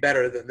can we be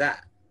better than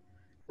that,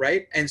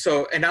 right? And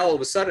now all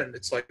of a sudden,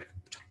 it's like,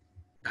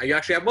 now you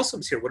actually have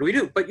Muslims here, what do we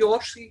do? But you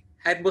actually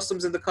had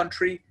Muslims in the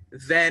country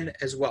then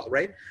as well,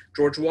 right?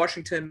 George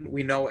Washington,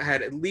 we know,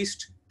 had at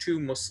least 2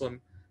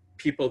 Muslim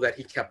people that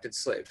he kept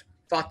enslaved,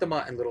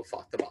 Fatima and little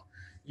Fatima.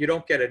 You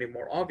don't get any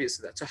more obvious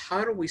than that. So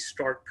how do we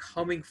start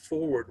coming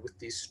forward with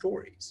these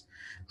stories?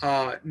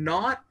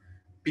 Not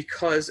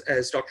because,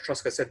 as Dr.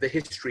 Truscott said, the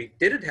history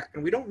didn't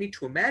happen. We don't need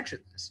to imagine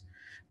this.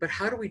 But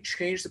how do we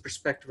change the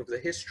perspective of the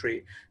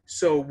history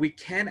so we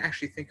can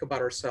actually think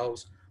about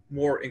ourselves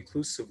more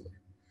inclusively?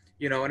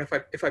 You know, and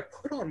if I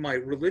put on my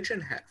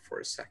religion hat for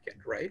a second,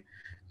 right,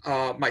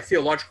 my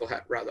theological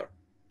hat rather,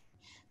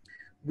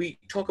 we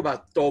talk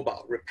about toba,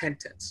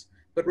 repentance.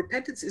 But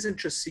repentance isn't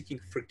just seeking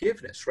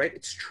forgiveness, right?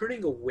 It's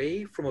turning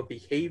away from a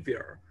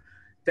behavior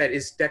that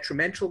is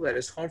detrimental, that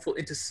is harmful,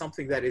 into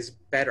something that is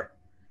better.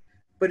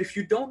 But if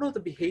you don't know the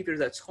behavior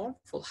that's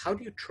harmful, how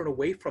do you turn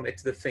away from it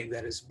to the thing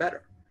that is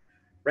better,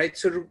 right?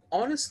 So to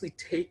honestly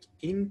take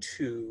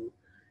into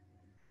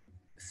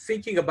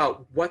thinking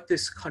about what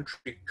this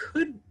country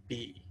could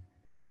be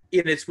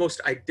in its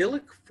most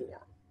idyllic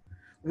form,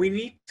 we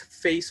need to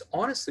face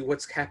honestly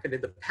what's happened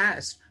in the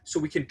past so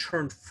we can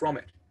turn from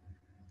it,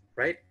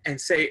 right? And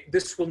say,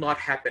 this will not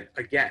happen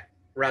again,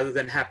 rather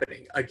than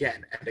happening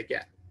again and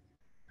again.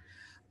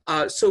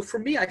 So for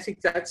me, I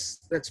think that's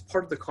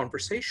part of the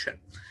conversation.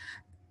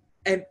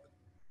 And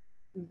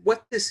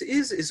what this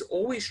is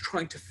always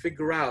trying to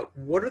figure out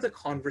what are the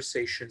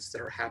conversations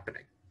that are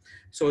happening.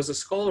 So as a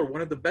scholar,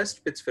 one of the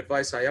best bits of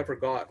advice I ever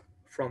got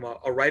from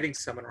a writing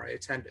seminar I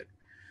attended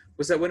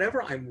was that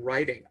whenever I'm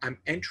writing, I'm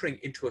entering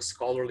into a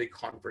scholarly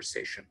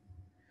conversation.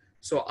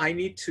 So I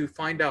need to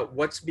find out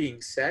what's being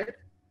said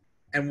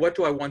and what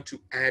do I want to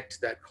add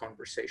to that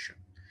conversation.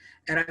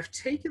 And I've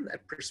taken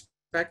that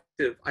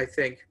perspective, I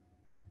think,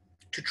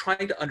 to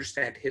trying to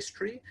understand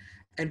history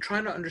and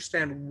trying to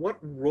understand what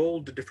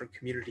role do different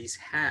communities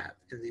have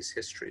in these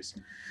histories.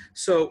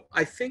 So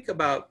I think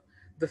about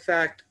the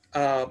fact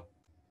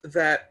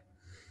that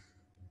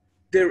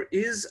there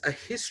is a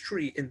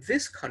history in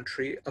this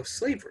country of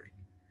slavery.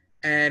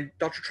 And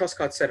Dr.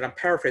 Truscott said, and I'm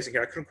paraphrasing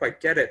here, I couldn't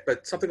quite get it,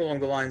 but something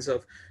along the lines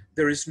of,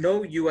 there is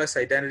no US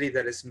identity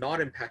that is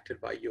not impacted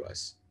by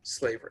US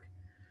slavery,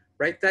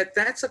 right?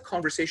 That's a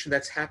conversation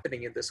that's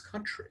happening in this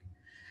country.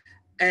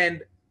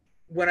 And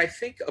when I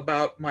think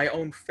about my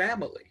own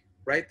family,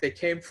 right? They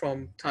came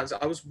from Tanzania.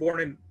 I was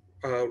born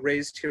and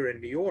raised here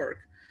in New York.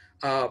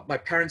 My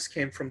parents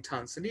came from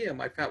Tanzania.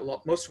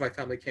 Most of my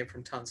family came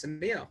from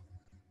Tanzania.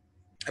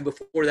 And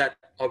before that,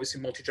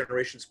 obviously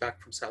multi-generations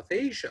back from South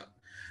Asia,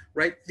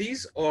 right?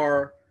 These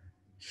are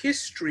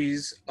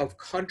histories of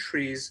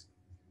countries,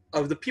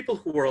 of the people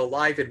who were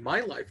alive in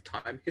my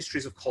lifetime,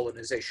 histories of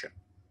colonization,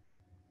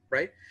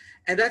 right?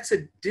 And that's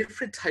a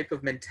different type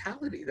of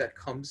mentality that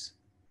comes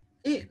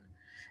in.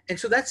 And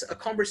so that's a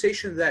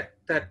conversation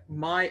that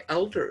my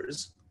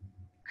elders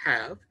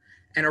have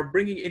and are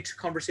bringing into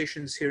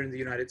conversations here in the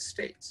United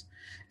States.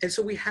 And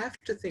so we have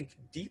to think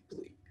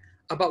deeply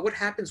about what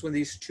happens when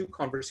these two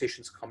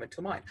conversations come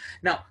into mind.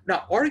 Now,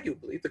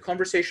 arguably, the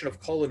conversation of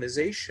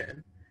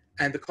colonization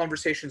and the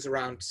conversations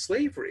around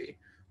slavery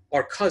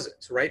are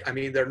cousins, right? I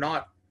mean, they're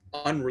not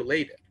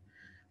unrelated,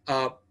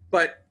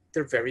 but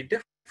they're very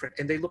different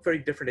and they look very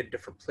different in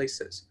different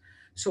places.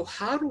 So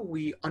how do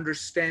we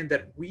understand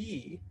that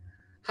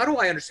how do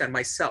I understand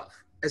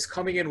myself as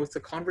coming in with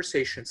the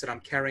conversations that I'm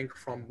carrying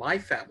from my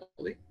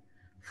family,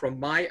 from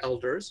my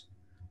elders,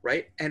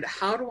 right? And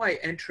how do I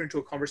enter into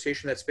a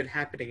conversation that's been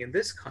happening in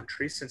this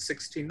country since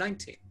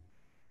 1619,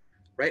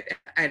 right?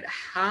 And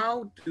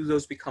how do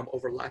those become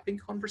overlapping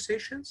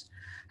conversations?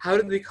 How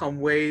do they become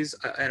ways,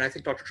 and I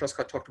think Dr.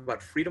 Truscott talked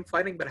about freedom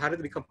fighting, but how do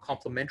they become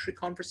complementary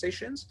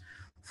conversations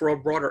for a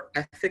broader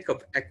ethic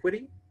of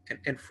equity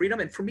and freedom?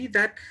 And for me,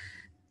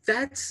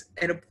 that's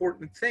an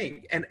important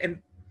thing.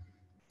 And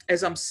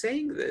as I'm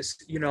saying this,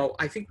 you know,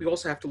 I think we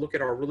also have to look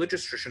at our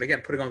religious tradition,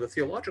 again, putting on the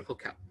theological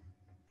cap,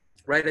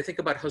 right? I think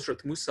about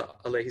Hazrat Musa,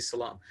 alayhi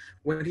salam.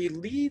 When he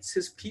leads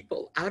his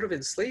people out of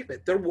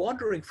enslavement, they're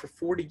wandering for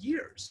 40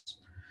 years.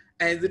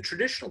 And the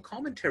traditional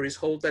commentaries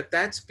hold that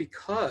that's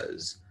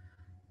because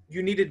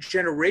you needed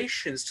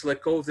generations to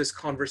let go of this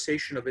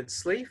conversation of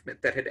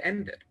enslavement that had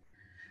ended.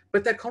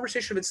 But that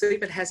conversation of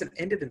enslavement hasn't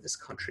ended in this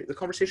country. The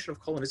conversation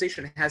of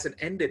colonization hasn't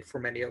ended for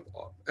many of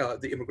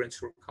the immigrants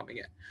who are coming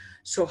in.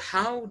 So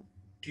how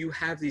do you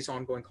have these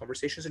ongoing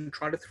conversations and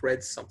try to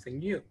thread something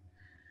new?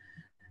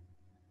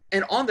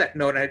 And on that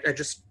note, I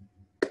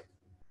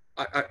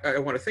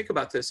want to think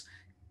about this,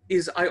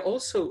 is I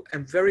also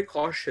am very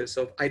cautious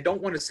of, I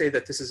don't want to say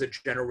that this is a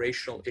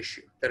generational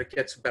issue, that it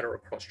gets better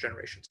across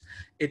generations.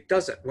 It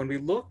doesn't. When we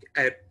look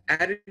at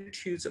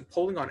attitudes and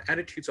polling on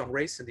attitudes on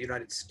race in the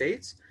United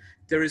States,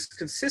 there is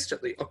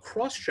consistently,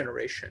 across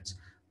generations,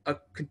 a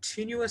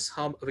continuous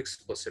hum of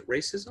explicit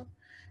racism,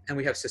 and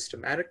we have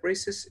systematic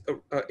racist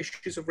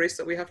issues of race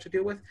that we have to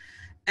deal with.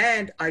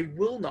 And I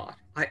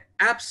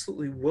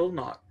absolutely will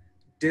not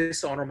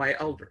dishonor my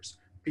elders,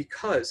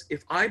 because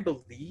if I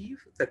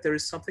believe that there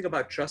is something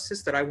about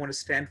justice that I want to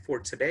stand for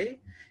today,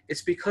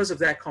 it's because of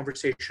that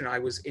conversation I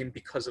was in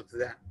because of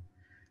them,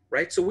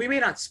 right? So we may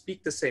not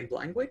speak the same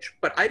language,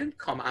 but I didn't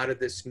come out of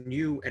this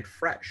new and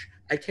fresh.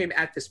 I came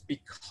at this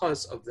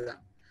because of them.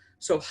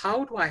 So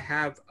how do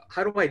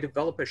I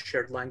develop a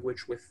shared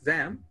language with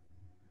them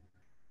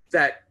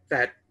that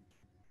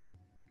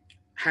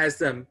has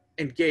them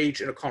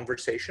engage in a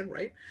conversation,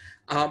 right?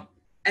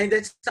 And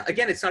that's,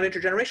 again, it's not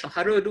intergenerational.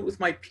 How do I do it with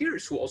my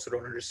peers who also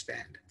don't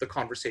understand the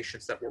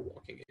conversations that we're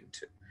walking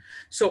into?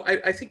 So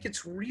I think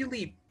it's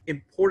really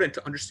important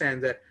to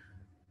understand that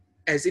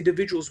as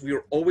individuals, we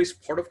are always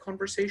part of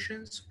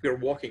conversations. We are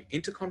walking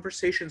into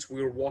conversations.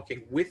 We are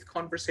walking with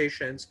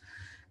conversations.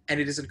 And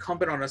it is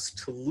incumbent on us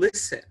to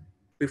listen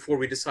before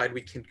we decide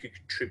we can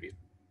contribute.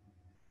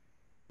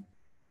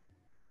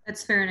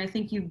 That's fair. And I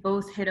think you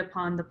both hit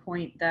upon the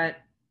point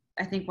that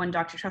I think when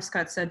Dr.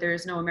 Truscott said there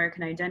is no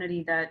American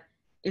identity that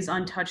is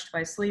untouched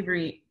by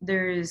slavery,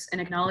 there is an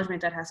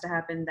acknowledgement that has to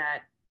happen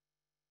that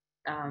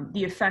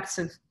the effects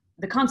of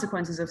the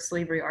consequences of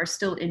slavery are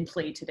still in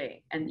play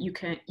today. And you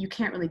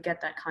can't really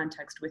get that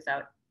context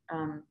without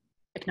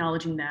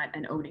acknowledging that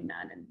and owning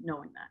that and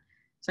knowing that.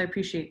 So I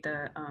appreciate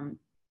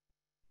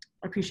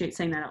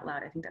saying that out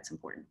loud. I think that's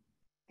important.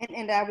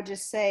 And I would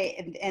just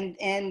say,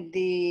 and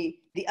the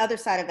other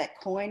side of that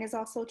coin is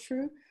also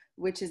true,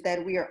 which is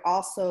that we are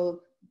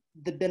also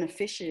the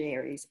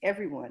beneficiaries.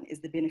 Everyone is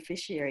the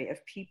beneficiary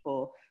of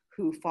people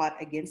who fought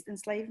against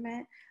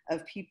enslavement,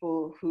 of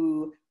people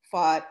who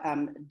fought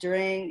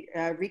during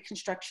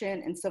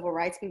Reconstruction and civil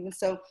rights movements.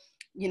 So,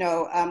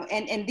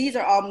 and these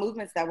are all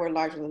movements that were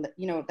largely,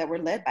 that were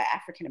led by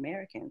African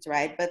Americans,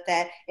 right? But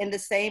that in the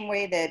same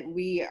way that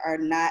we are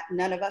not,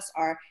 none of us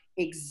are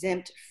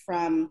exempt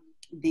from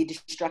the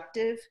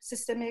destructive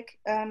systemic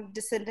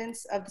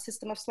descendants of the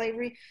system of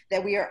slavery,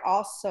 that we are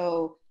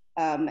also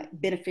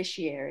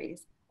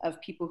beneficiaries of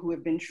people who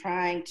have been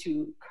trying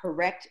to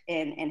correct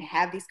and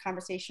have these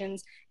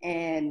conversations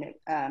and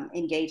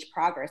engage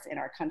progress in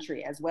our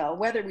country as well,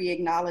 whether we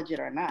acknowledge it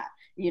or not.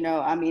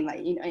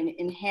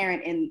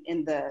 Inherent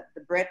in the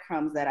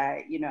breadcrumbs that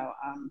I,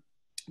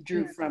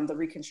 drew from the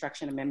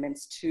Reconstruction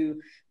amendments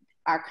to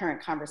our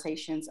current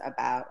conversations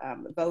about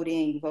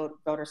voting,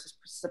 voter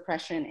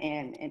suppression,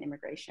 and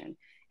immigration,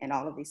 and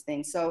all of these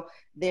things. So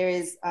there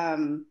is,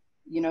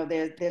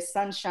 there's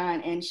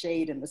sunshine and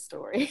shade in the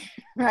story,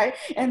 right?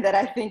 And that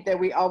I think that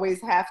we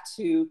always have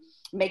to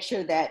make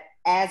sure that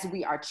as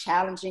we are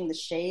challenging the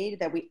shade,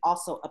 that we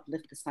also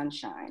uplift the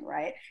sunshine,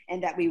 right?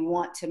 And that we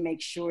want to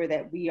make sure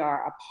that we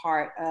are a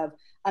part of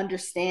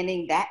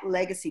understanding that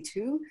legacy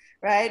too,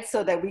 right?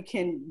 So that we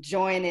can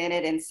join in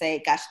it and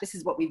say, gosh, this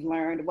is what we've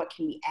learned. What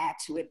can we add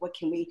to it? What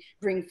can we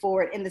bring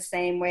forward, in the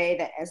same way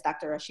that, as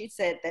Dr. Rashid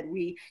said, that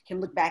we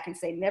can look back and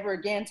say, never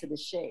again to the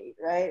shade,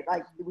 right?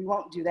 Like, we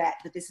won't do that,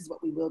 but this is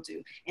what we will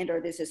do,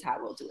 or this is how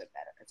we'll do it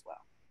better as well.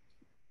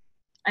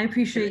 I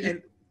appreciate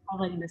you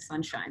highlighting the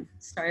sunshine.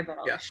 Sorry about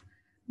all this.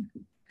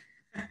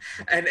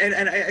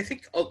 And I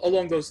think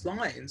along those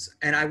lines,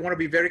 and I want to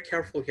be very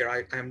careful here,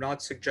 I am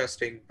not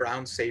suggesting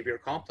brown savior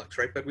complex,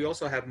 right? But we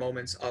also have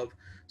moments of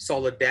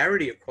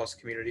solidarity across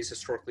communities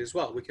historically as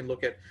well. We can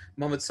look at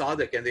Muhammad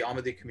Sadiq and the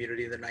Ahmadi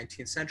community in the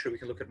 19th century. We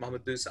can look at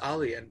Muhammad Dus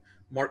Ali and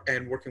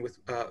working with,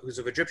 who's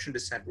of Egyptian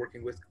descent,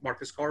 working with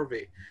Marcus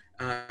Garvey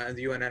and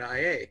the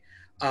UNNIA.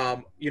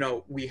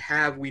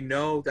 We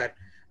know that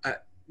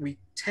we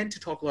tend to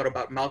talk a lot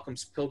about Malcolm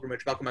X's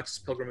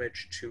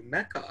pilgrimage to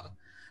Mecca,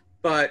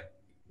 but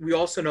we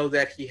also know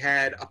that he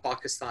had a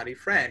Pakistani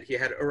friend, he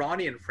had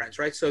Iranian friends,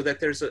 right? So that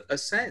there's a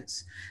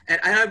sense, and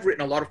I've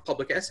written a lot of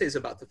public essays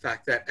about the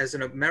fact that as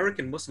an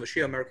American Muslim, a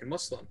Shia American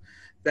Muslim,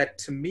 that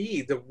to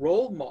me, the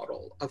role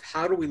model of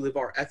how do we live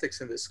our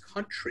ethics in this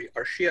country,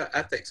 our Shia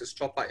ethics as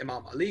taught by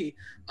Imam Ali,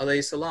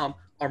 alayhi salam,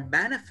 are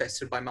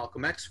manifested by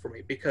Malcolm X for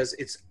me, because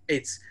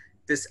it's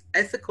this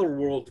ethical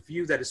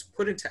worldview that is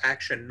put into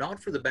action, not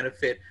for the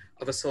benefit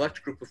of a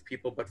select group of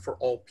people, but for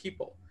all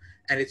people.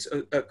 And it's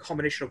a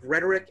combination of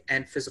rhetoric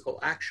and physical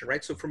action,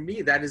 right? So for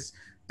me, that is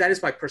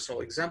my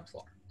personal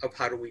exemplar of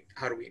how do we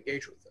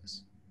engage with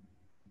this.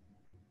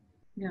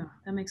 Yeah,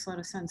 that makes a lot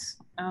of sense.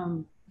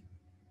 I'm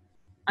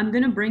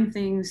going to bring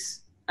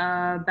things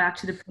back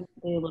to the present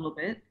day a little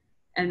bit,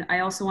 and I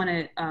also want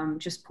to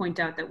just point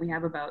out that we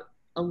have about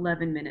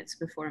 11 minutes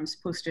before I'm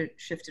supposed to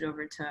shift it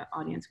over to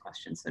audience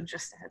questions. So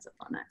just a heads up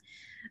on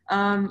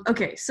that.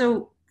 Okay,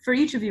 so for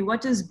each of you,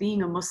 what does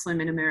being a Muslim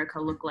in America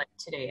look like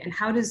today?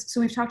 And so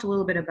we've talked a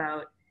little bit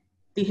about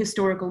the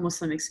historical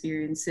Muslim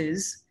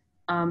experiences.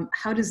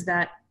 How does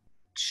that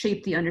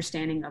shape the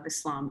understanding of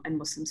Islam and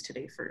Muslims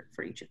today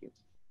for each of you?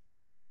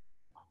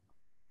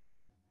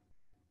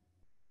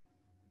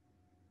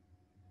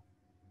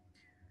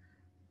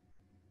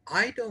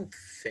 I don't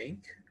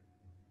think,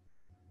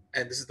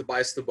 and this is the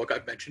bias of the book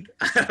I've mentioned,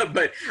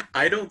 but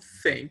I don't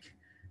think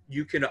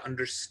you can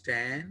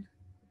understand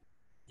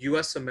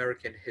US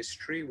American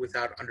history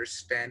without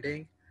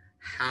understanding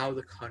how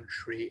the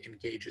country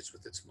engages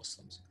with its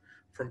Muslims.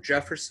 From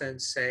Jefferson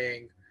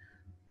saying,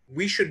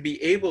 we should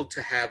be able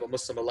to have a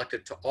Muslim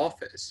elected to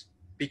office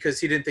because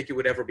he didn't think it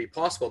would ever be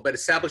possible, but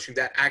establishing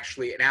that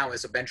actually now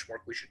as a benchmark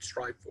we should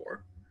strive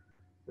for,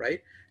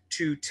 right?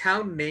 To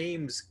town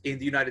names in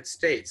the United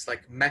States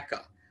like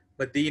Mecca,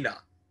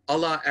 Medina,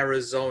 Allah,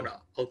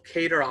 Arizona,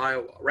 Al-Qaeda,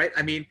 Iowa, right?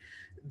 I mean,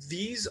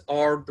 these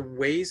are the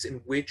ways in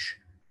which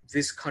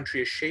this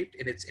country is shaped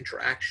in its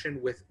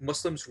interaction with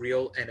Muslims,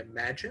 real and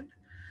imagined.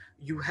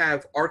 you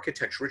have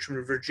architecture,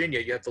 Richmond, Virginia.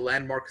 You have the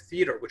Landmark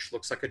Theater, which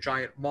looks like a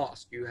giant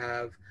mosque. You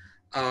have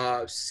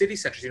city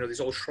centers, these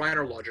old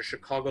Shriner lodges,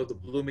 Chicago, the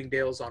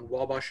Bloomingdales on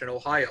Wabash in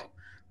Ohio,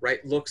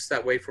 right? Looks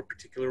that way for a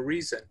particular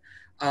reason.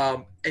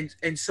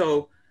 And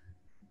so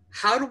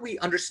how do we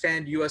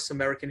understand US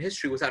American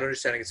history without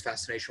understanding its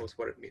fascination with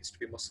what it means to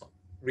be Muslim,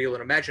 real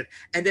and imagined?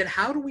 And then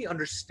how do we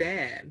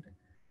understand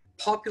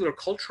popular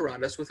culture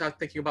around us without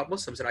thinking about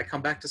Muslims? And I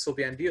come back to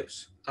Sylviane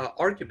Dieu's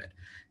argument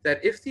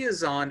that if the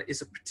azan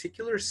is a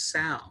particular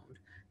sound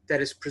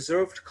that is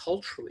preserved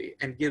culturally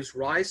and gives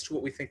rise to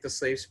what we think the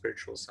slave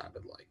spiritual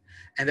sounded like,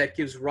 and that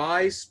gives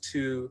rise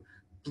to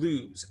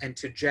blues and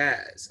to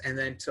jazz and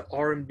then to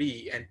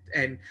R&B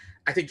and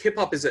I think hip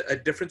hop is a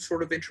different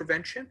sort of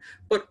intervention,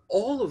 but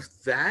all of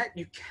that,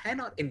 you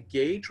cannot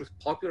engage with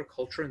popular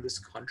culture in this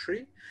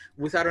country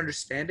without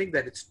understanding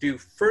that it's due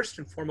first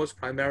and foremost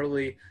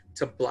primarily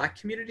to Black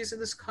communities in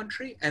this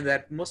country, and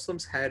that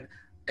Muslims had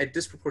a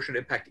disproportionate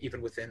impact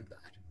even within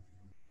that.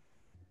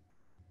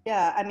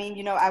 Yeah, I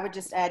mean, I would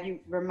just add,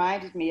 you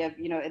reminded me of,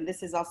 and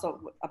this is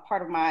also a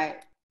part of my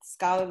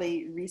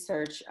scholarly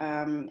research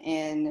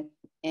in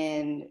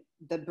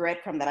the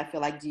breadcrumb that I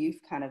feel like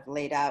you've kind of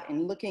laid out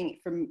in looking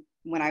from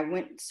when I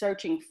went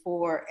searching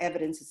for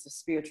evidences of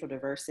spiritual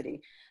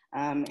diversity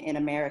in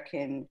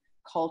American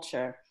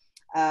culture.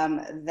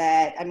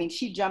 That, I mean,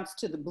 she jumps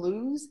to the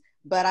blues,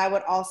 but I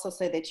would also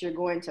say that you're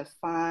going to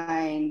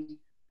find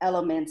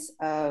elements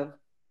of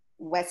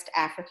West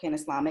African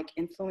Islamic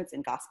influence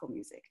in gospel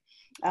music.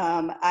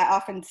 I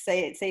often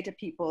say to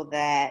people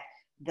that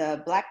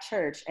the Black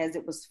church, as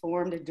it was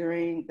formed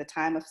during the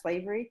time of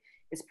slavery,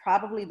 is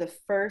probably the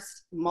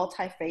first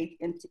multi-faith,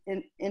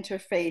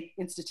 interfaith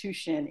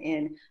institution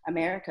in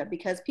America,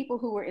 because people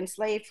who were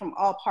enslaved from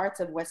all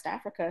parts of West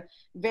Africa,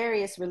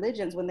 various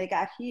religions, when they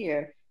got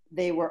here,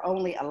 they were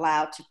only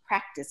allowed to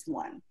practice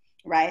one,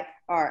 right?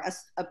 Or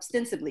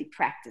ostensibly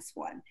practice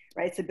one,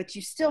 right? So, but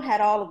you still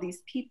had all of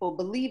these people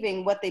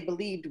believing what they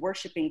believed,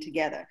 worshiping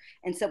together.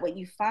 And so what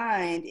you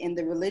find in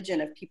the religion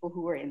of people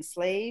who were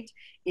enslaved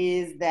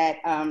is that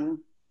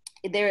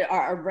there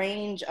are a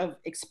range of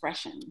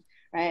expression,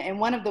 right? And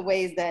one of the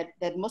ways that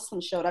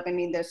Muslims showed up, I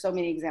mean, there's so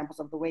many examples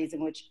of the ways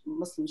in which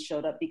Muslims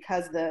showed up,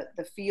 because the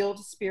field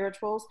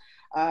spirituals,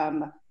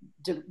 are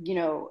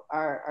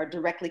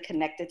directly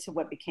connected to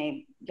what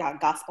became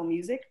gospel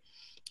music.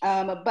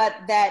 But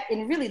that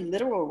in really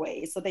literal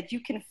ways, so that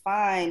you can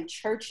find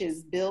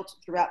churches built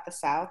throughout the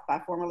South by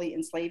formerly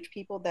enslaved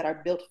people that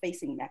are built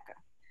facing Mecca,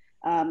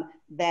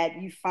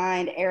 that you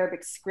find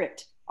Arabic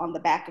script on the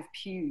back of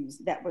pews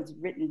that was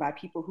written by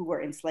people who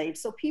were enslaved.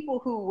 So people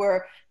who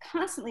were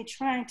constantly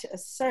trying to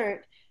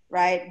assert,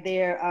 right,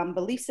 their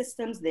belief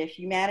systems, their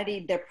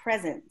humanity, their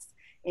presence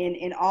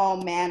in all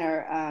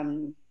manner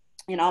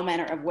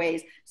of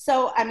ways.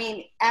 So, I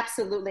mean,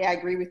 absolutely, I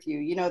agree with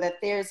you,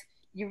 that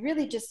you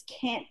really just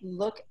can't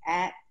look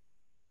at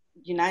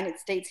United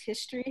States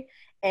history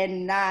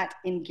and not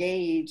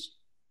engage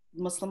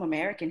Muslim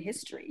American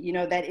history.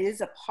 That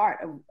is a part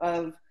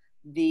of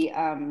the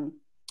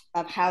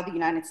of how the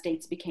United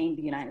States became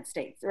the United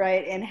States,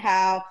 right? And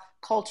how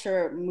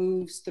culture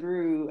moves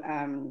through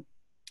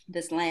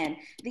this land.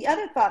 The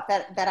other thought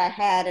that I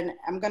had, and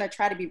I'm going to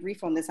try to be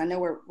brief on this, I know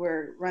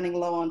we're running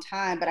low on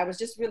time, but I was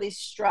just really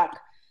struck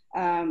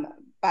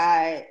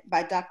by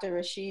Dr.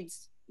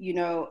 Rashid's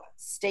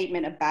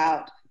statement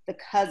about the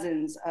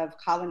cousins of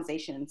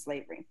colonization and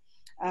slavery.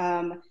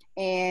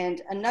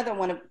 And another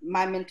one of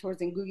my mentors,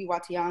 Ngugi wa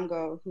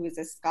Thiong'o, who is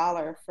a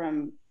scholar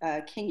from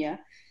Kenya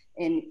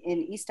in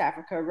East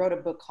Africa, wrote a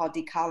book called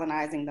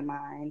Decolonizing the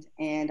Mind,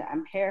 and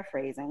I'm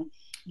paraphrasing.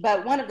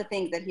 But one of the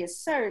things that he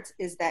asserts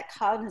is that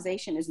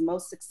colonization is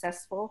most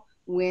successful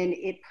when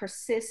it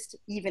persists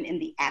even in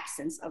the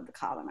absence of the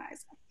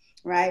colonizer.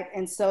 Right?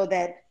 And so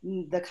that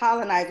the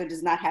colonizer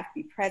does not have to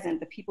be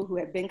present. The people who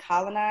have been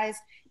colonized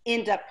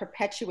end up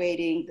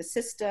perpetuating the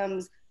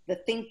systems, the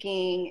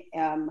thinking,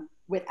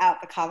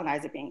 without the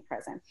colonizer being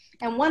present.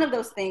 And one of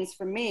those things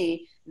for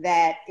me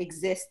that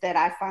exists that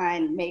I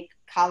find make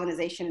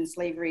colonization and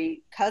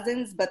slavery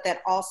cousins, but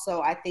that also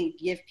I think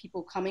give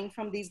people coming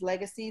from these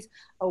legacies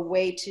a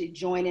way to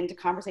join into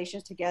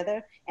conversations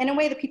together, and a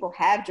way that people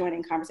have joined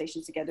in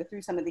conversations together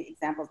through some of the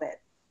examples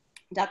that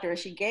Dr.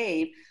 Rashid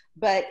gave,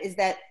 but is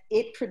that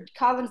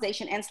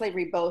colonization and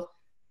slavery both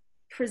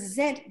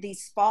present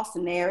these false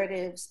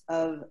narratives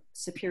of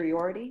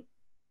superiority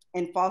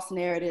and false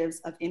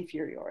narratives of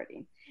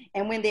inferiority.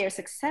 And when they are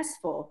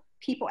successful,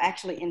 people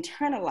actually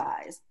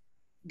internalize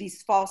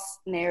these false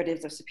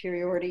narratives of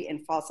superiority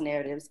and false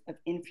narratives of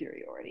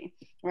inferiority,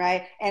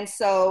 right? And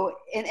so,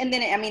 and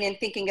then, I mean, in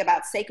thinking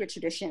about sacred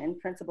tradition and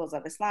principles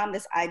of Islam,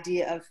 this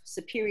idea of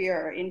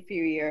superior or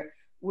inferior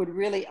would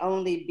really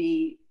only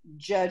be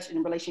judged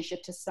in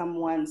relationship to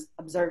someone's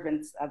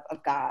observance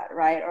of God,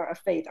 right? Or of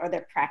faith, or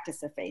their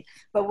practice of faith.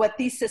 But what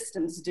these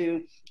systems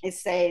do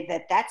is say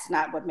that that's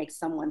not what makes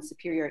someone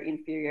superior or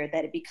inferior,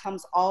 that it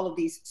becomes all of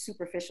these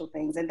superficial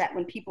things, and that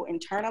when people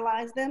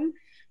internalize them,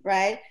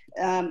 right?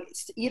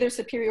 Either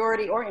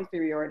superiority or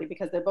inferiority,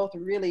 because they're both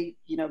really,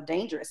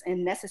 dangerous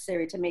and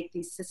necessary to make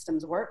these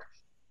systems work.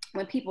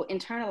 When people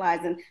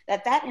internalize them,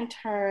 that in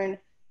turn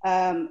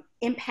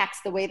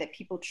impacts the way that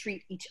people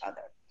treat each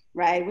other,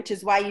 right? Which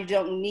is why you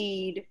don't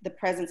need the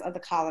presence of the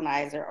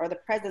colonizer or the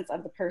presence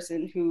of the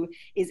person who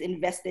is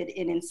invested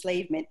in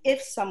enslavement.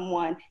 If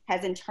someone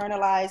has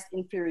internalized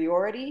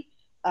inferiority,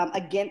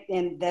 again,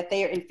 and that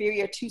they are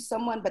inferior to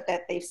someone, but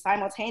that they've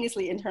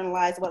simultaneously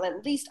internalized, well,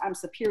 at least I'm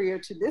superior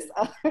to this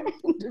other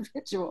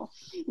individual,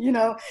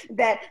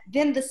 that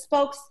then the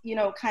spokes,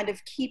 kind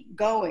of keep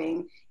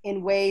going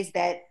in ways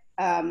that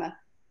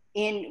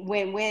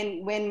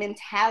when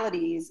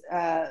mentalities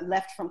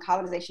left from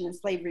colonization and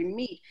slavery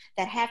meet,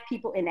 that have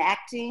people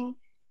enacting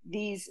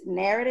these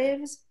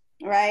narratives,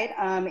 right,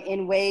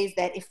 in ways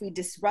that if we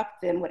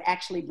disrupt them would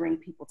actually bring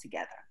people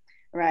together,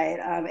 right,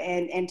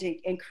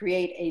 and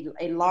create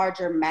a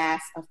larger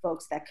mass of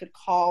folks that could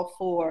call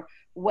for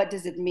what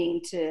does it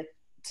mean to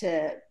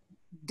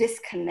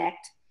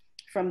disconnect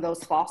from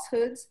those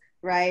falsehoods,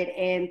 right,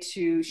 and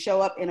to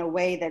show up in a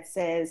way that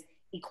says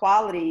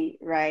equality,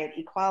 right,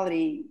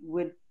 equality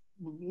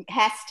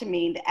has to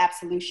mean the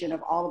absolution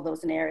of all of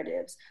those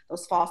narratives,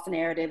 those false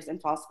narratives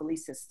and false belief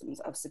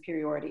systems of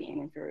superiority and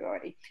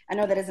inferiority. I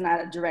know that is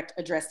not a direct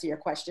address to your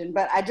question,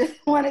 but I just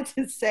wanted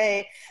to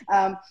say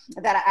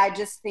that I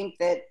just think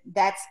that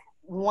that's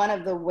one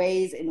of the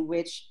ways in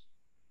which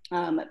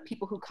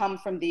people who come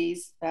from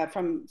these,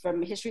 from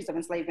histories of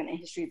enslavement and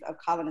histories of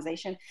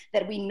colonization,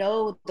 that we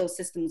know those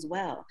systems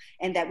well,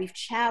 and that we've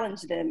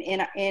challenged them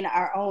in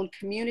our own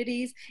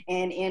communities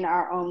and in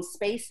our own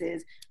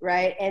spaces,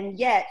 right? And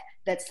yet,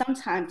 that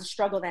sometimes the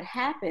struggle that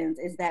happens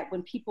is that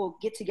when people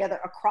get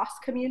together across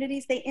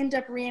communities, they end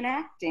up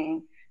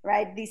reenacting,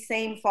 right, these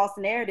same false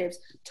narratives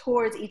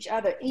towards each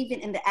other,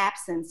 even in the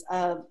absence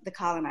of the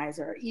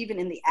colonizer, or even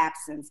in the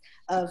absence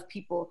of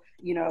people,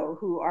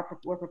 who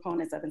were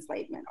proponents of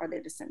enslavement or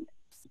their descendants.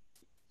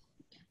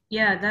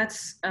 Yeah,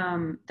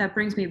 that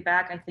brings me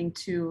back, I think,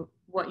 to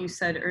what you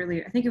said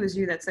earlier. I think it was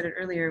you that said it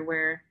earlier,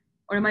 or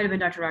it might have been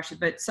Dr.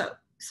 Rashid, but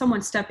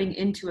someone stepping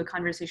into a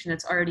conversation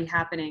that's already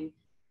happening.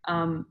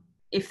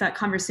 If that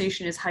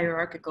conversation is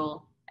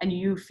hierarchical and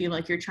you feel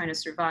like you're trying to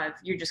survive,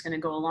 you're just going to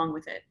go along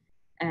with it.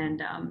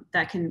 And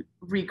that can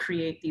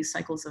recreate these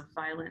cycles of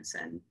violence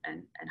and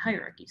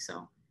hierarchy.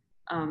 So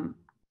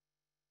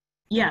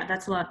yeah,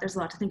 that's a lot. There's a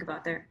lot to think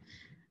about there.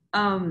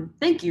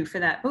 Thank you for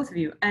that, both of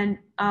you. And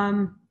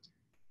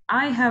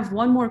I have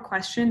one more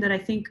question that I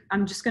think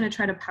I'm just going to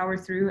try to power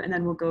through, and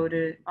then we'll go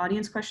to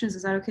audience questions.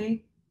 Is that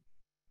okay?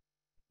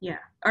 Yeah.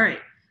 All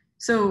right.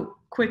 So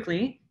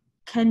quickly,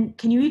 can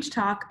you each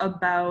talk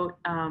about,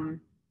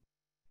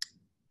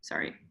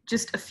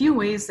 just a few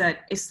ways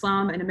that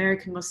Islam and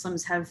American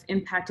Muslims have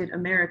impacted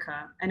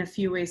America, and a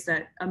few ways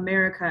that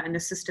America and the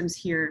systems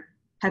here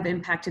have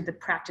impacted the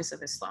practice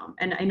of Islam?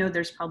 And I know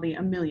there's probably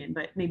a million,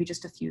 but maybe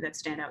just a few that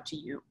stand out to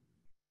you.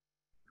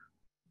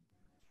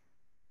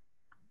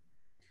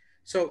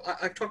 So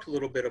I've talked a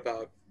little bit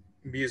about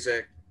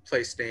music,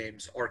 place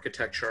names,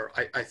 architecture,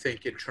 I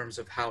think in terms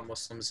of how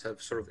Muslims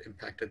have sort of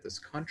impacted this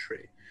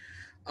country.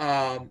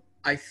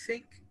 I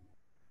think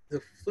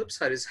the flip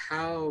side is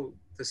how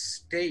the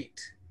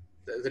state,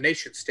 the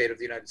nation state of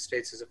the United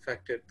States has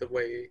affected the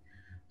way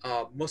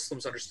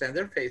Muslims understand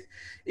their faith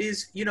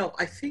is,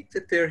 I think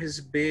that there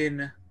has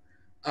been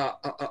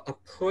a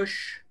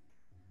push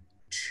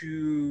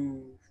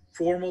to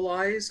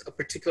formalize a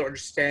particular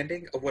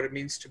understanding of what it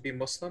means to be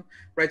Muslim,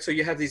 right? So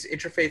you have these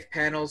interfaith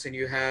panels and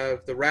you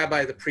have the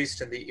rabbi, the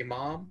priest, and the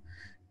imam,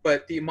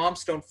 but the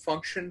imams don't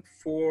function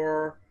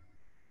for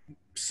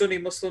Sunni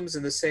Muslims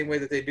in the same way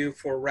that they do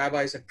for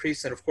rabbis and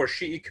priests. And of course,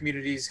 Shi'i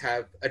communities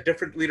have a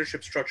different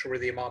leadership structure where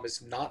the imam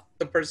is not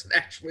the person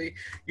actually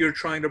you're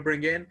trying to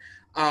bring in.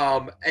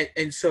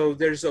 And so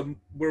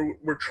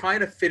we're trying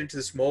to fit into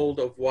this mold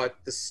of what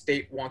the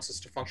state wants us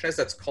to function as.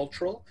 That's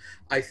cultural.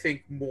 I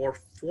think more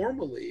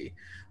formally,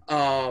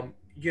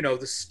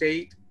 the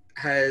state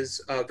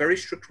has very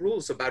strict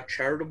rules about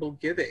charitable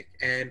giving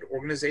and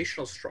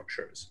organizational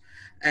structures.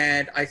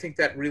 And I think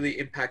that really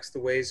impacts the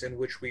ways in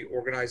which we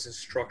organize and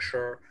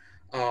structure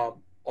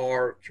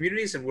our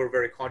communities, and we're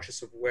very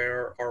conscious of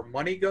where our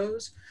money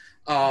goes.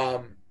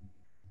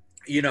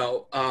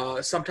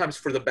 Sometimes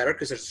for the better,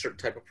 because there's a certain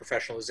type of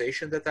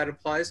professionalization that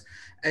implies,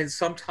 and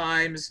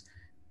sometimes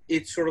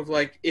it's sort of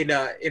like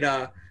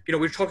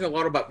we're talking a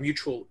lot about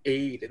mutual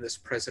aid in this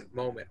present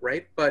moment,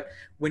 right? But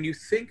when you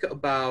think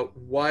about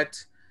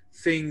what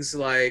things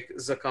like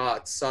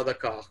zakat,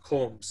 sadaqah,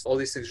 khums, all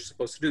these things are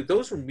supposed to do,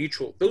 those were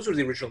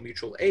the original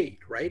mutual aid,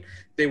 right?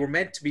 They were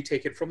meant to be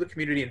taken from the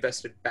community,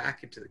 invested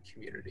back into the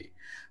community.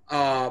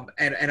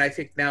 And I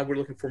think now we're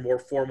looking for more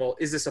formal,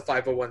 is this a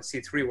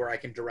 501c3 where I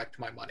can direct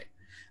my money?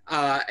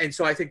 And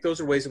so I think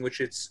those are ways in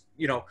which it's,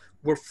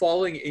 we're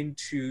falling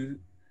into,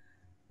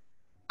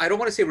 I don't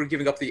want to say we're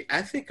giving up the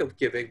ethic of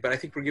giving, but I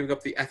think we're giving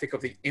up the ethic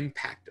of the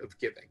impact of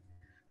giving,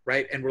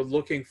 right? And we're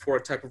looking for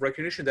a type of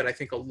recognition that I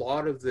think a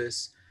lot of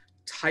this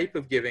type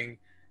of giving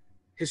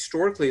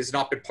historically has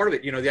not been part of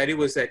it. You know, the idea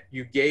was that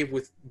you gave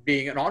with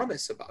being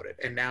anonymous about it,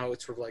 and now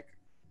it's sort of like,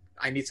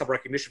 I need some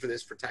recognition for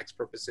this for tax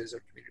purposes or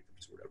community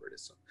purposes, or whatever it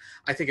is. So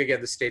I think, again,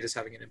 the state is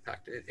having an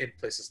impact in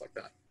places like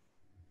that.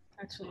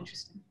 That's really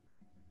interesting.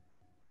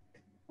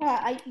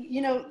 Yeah,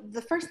 you know,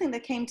 the first thing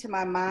that came to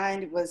my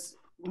mind was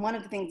one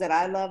of the things that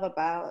I love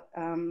about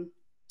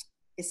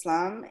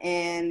Islam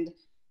and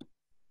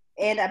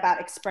about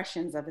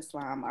expressions of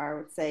Islam. I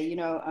would say, you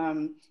know,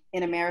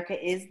 in America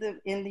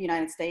in the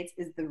United States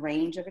is the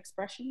range of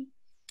expression.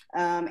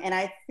 And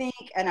I think,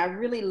 and I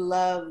really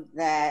love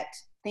that,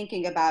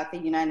 thinking about the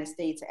United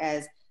States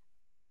as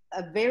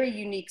a very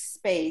unique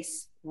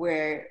space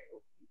where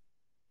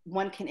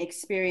one can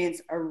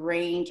experience a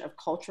range of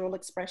cultural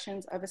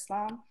expressions of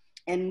Islam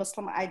and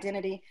Muslim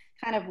identity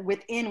kind of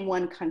within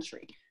one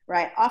country,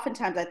 right?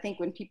 Oftentimes I think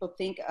when people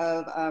think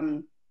of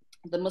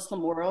the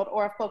Muslim world,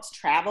 or if folks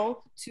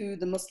travel to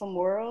the Muslim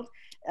world,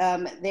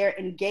 they're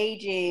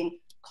engaging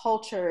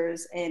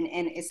cultures and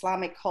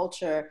Islamic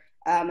culture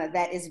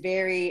that is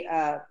very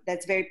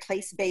that's very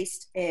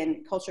place-based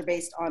and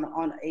culture-based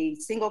on a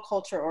single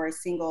culture or a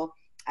single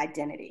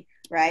identity,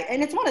 right?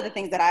 And it's one of the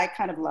things that I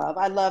kind of love.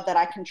 I love that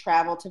I can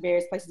travel to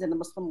various places in the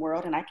Muslim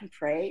world and I can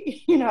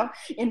pray, you know,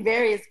 in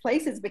various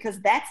places,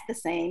 because that's the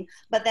same,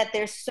 but that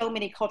there's so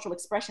many cultural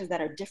expressions that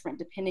are different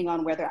depending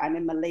on whether I'm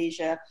in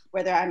Malaysia,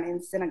 whether I'm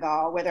in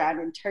Senegal, whether I'm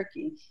in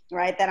Turkey,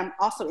 right? That I'm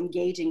also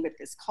engaging with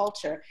this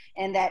culture,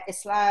 and that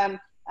Islam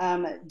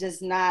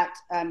does not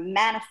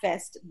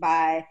manifest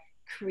by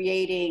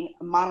creating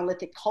a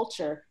monolithic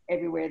culture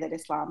everywhere that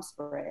Islam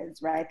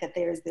spreads, right? That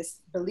there is this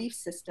belief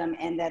system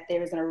and that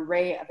there is an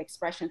array of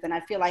expressions. And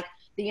I feel like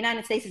the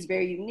United States is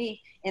very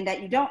unique in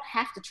that you don't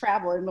have to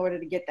travel in order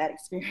to get that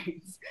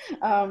experience.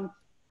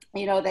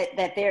 You know,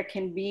 that there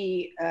can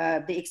be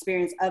the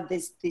experience of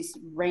this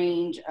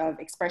range of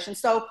expression.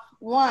 So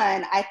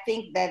one, I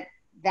think that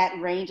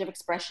range of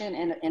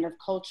expression and of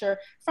culture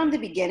from the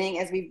beginning,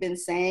 as we've been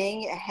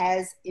saying,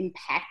 has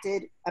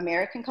impacted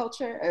American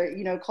culture, or,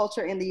 you know,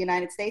 culture in the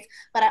United States.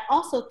 But I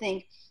also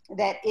think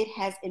that it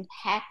has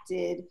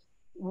impacted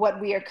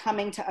what we are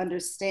coming to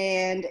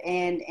understand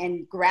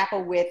and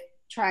grapple with,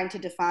 trying to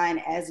define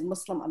as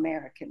Muslim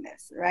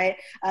Americanness, right?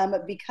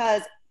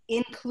 Because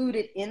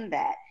included in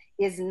that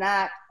is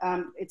not,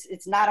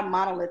 it's not a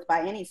monolith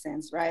by any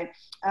sense, right?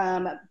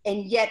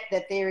 And yet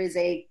that there is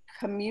a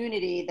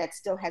community that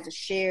still has a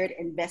shared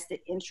and vested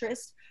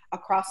interest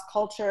across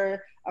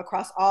culture,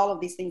 across all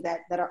of these things that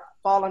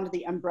fall under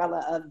the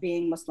umbrella of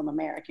being Muslim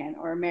American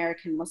or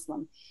American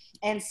Muslim.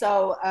 And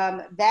so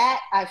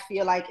that, I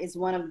feel like, is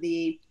one of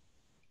the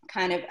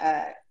kind of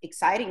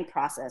exciting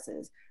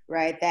processes,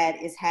 right,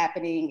 that is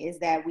happening, is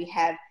that we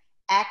have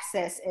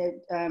access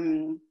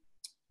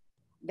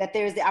that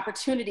there's the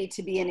opportunity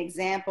to be an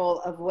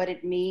example of what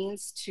it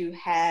means to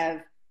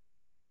have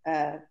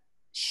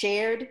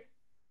shared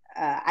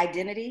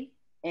identity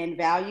and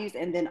values,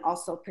 and then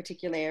also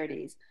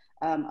particularities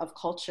of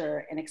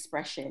culture and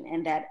expression,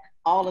 and that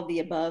all of the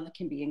above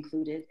can be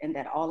included and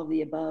that all of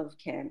the above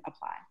can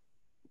apply.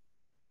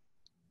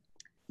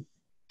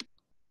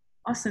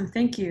 Awesome,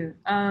 thank you.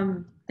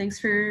 Thanks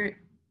for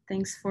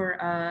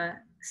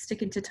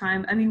sticking to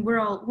time. I mean,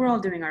 we're all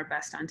doing our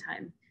best on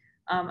time.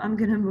 I'm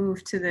gonna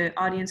move to the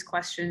audience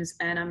questions,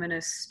 and I'm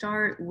gonna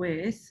start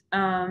with,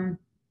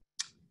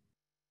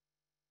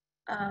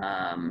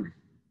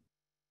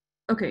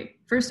 okay,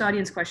 first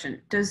audience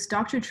question. Does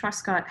Dr.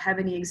 Truscott have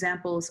any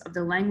examples of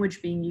the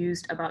language being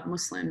used about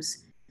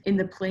Muslims in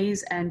the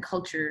plays and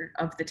culture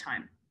of the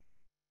time?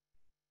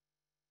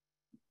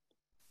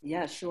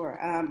 Yeah, sure.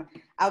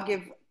 I'll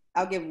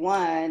give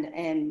one,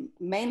 and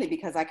mainly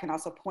because I can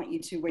also point you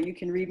to where you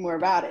can read more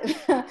about it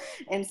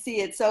and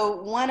see it.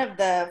 So one of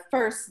the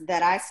first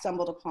that I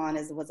stumbled upon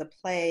was a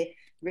play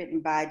written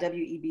by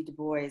W.E.B. Du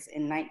Bois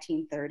in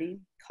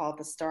 1930 called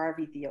The Star of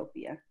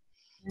Ethiopia.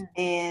 Yeah.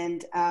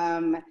 And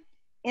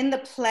in the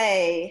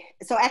play,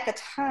 so at the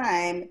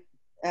time,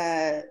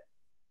 there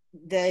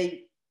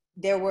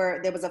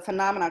was a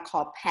phenomenon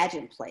called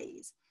pageant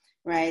plays,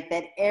 right?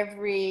 That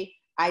every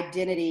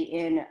identity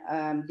in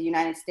the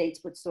United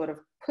States would sort of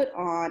put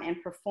on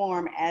and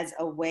perform as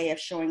a way of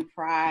showing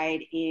pride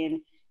in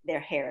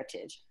their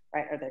heritage,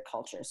 right, or their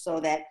culture.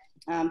 So that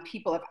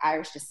people of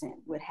Irish descent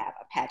would have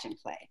a pageant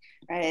play,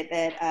 right?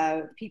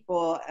 That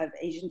people of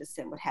Asian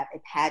descent would have a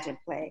pageant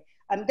play.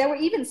 There were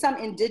even some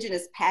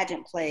indigenous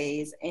pageant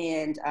plays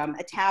and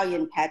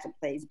Italian pageant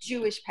plays,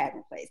 Jewish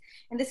pageant plays.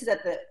 And this is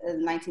at the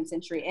 19th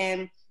century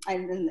and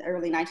in the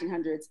early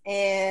 1900s.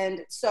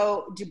 And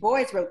so Du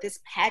Bois wrote this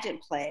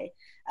pageant play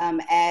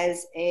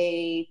as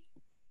a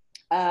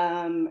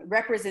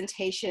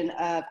representation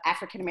of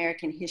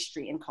African-American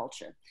history and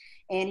culture.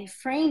 And he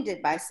framed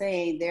it by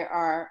saying there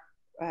are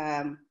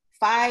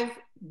 5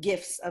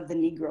 gifts of the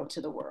Negro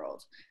to the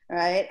world,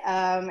 right?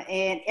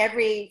 And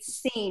every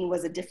scene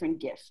was a different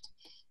gift.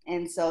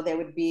 And so there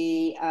would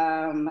be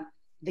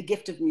the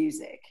gift of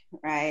music,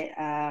 right?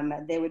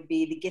 There would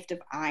be the gift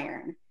of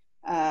iron.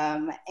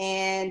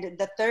 And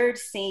the third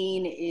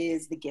scene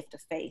is the gift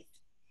of faith.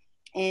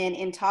 And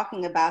in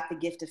talking about the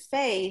gift of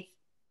faith,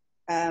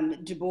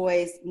 Du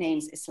Bois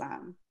names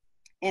Islam.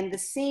 And the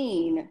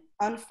scene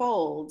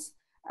unfolds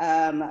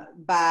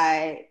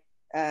by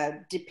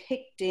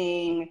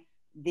depicting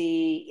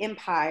the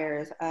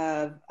empires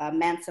of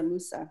Mansa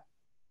Musa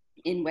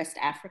in West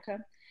Africa,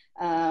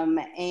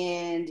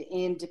 and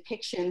in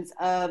depictions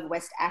of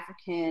West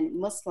African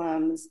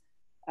Muslims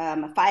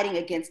fighting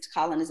against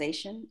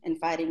colonization and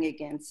fighting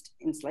against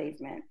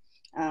enslavement.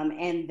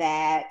 And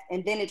then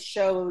it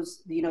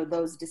shows, you know,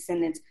 those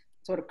descendants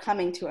sort of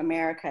coming to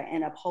America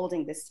and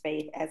upholding this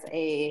faith as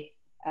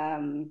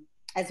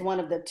one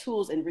of the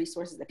tools and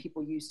resources that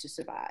people use to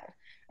survive,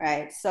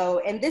 right? So,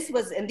 and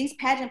these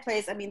pageant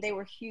plays, I mean, they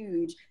were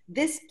huge.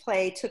 This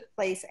play took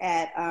place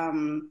at,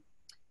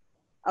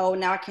 oh,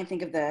 now I can't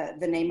think of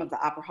the name of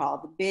the opera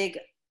hall.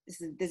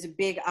 There's a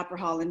big opera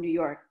hall in New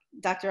York.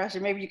 Dr.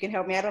 Rashid, maybe you can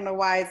help me. I don't know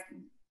why it's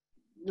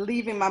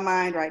leaving my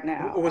mind right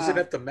now. Was it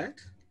at the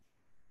Met?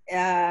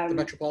 The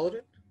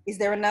Metropolitan? Is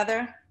there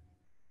another?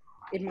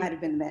 It might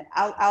have been Met.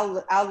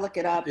 I'll look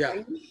it up.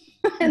 Yeah.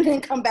 And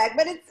then come back.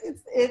 But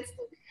it's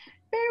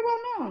very well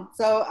known.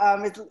 So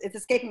it's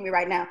escaping me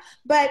right now.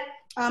 But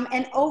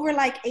and over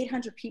like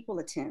 800 people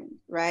attend,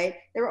 right?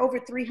 There were over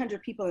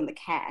 300 people in the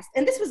cast.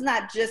 And this was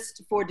not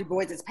just for Du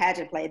Bois's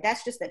pageant play.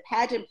 That's just that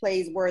pageant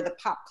plays were the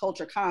pop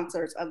culture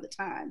concerts of the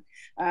time.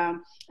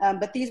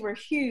 But these were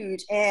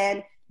huge.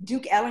 And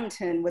Duke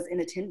Ellington was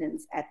in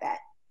attendance at that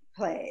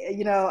play,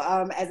 you know,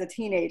 as a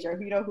teenager,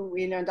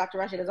 Dr.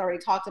 Rashid has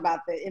already talked about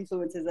the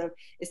influences of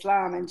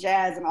Islam and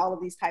jazz and all of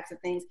these types of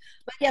things.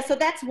 But yeah, so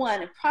that's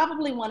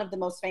probably one of the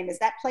most famous.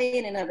 That play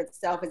in and of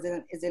itself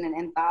is in an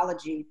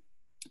anthology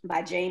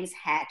by James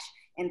Hatch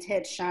and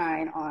Ted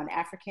Shine on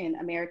African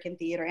American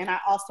theater. And I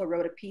also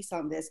wrote a piece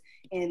on this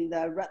in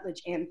the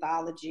Rutledge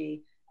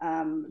anthology,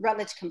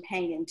 Rutledge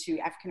Companion to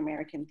African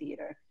American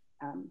Theater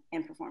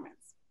and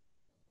Performance.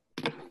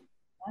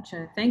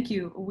 Gotcha. Thank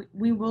you.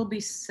 We will be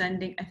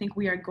I think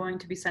we are going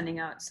to be sending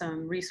out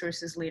some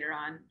resources later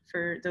on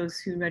for those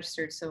who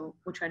registered. So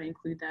we'll try to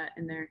include that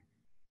in there.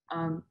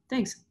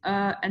 Thanks.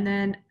 And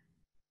then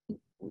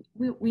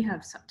we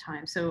have some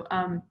time. So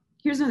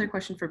here's another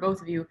question for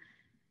both of you.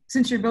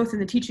 Since you're both in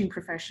the teaching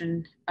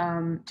profession,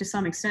 to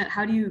some extent,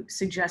 how do you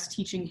suggest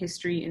teaching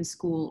history in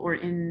school or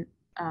in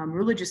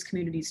religious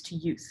communities to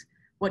youth?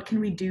 What can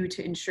we do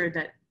to ensure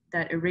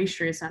that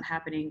erasure is not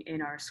happening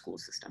in our school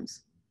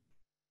systems?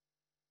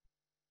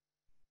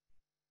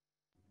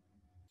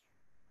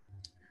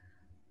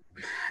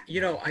 You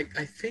know,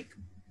 I think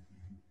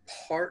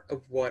part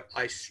of what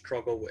I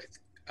struggle with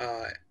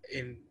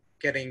in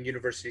getting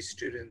university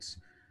students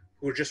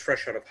who are just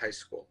fresh out of high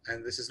school,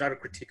 and this is not a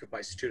critique of my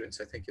students,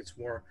 I think it's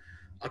more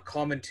a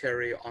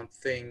commentary on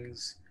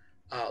things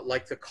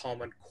like the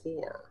Common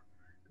Core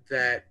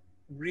that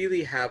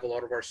really have a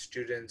lot of our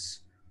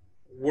students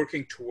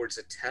working towards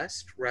a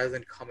test rather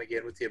than coming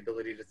in with the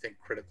ability to think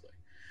critically,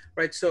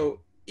 right?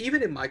 So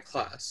even in my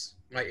class,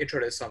 my Intro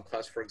to Islam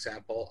class, for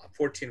example,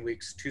 14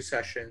 weeks, 2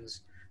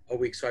 sessions a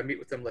week. So I meet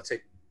with them, let's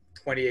say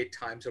 28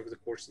 times over the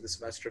course of the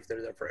semester if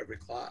they're there for every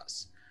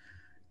class.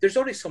 There's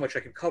only so much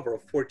I can cover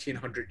of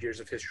 1,400 years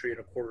of history and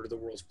a quarter of the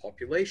world's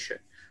population.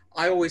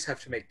 I always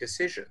have to make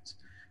decisions.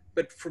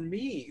 But for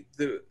me,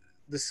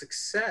 the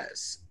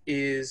success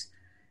is,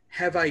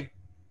 have I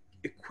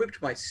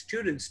equipped my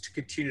students to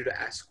continue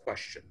to ask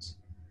questions,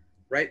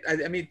 right?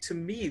 I mean, to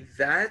me,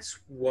 that's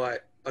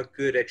what a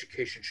good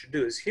education should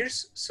do, is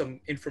here's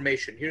some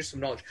information, here's some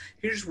knowledge,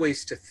 here's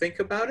ways to think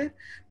about it,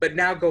 but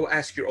now go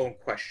ask your own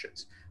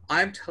questions.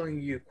 I'm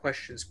telling you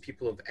questions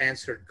people have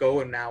answered.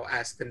 Go and now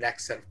ask the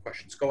next set of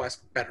questions. Go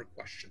ask better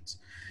questions.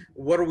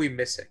 What are we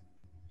missing?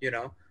 You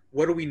know,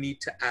 what do we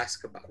need to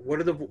ask about? Who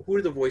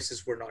are the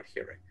voices we're not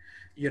hearing?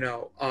 You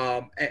know,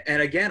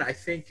 and again, I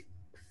think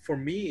for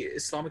me,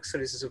 Islamic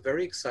studies is a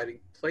very exciting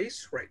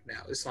place right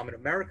now. Islam in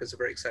America is a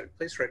very exciting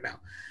place right now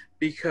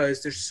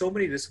because there's so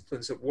many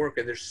disciplines at work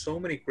and there's so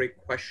many great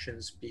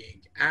questions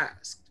being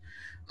asked.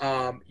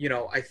 You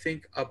know, I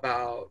think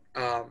about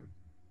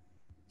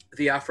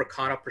the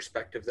Africana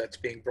perspective that's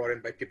being brought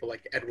in by people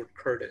like Edward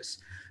Curtis,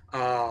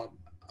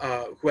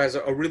 who has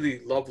a really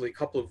lovely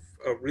couple of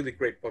really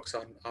great books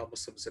on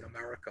Muslims in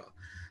America.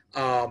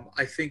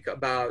 I think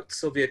about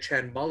Sylvia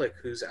Chan Mullick,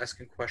 who's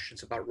asking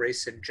questions about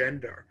race and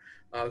gender,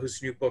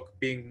 whose new book,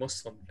 Being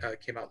Muslim,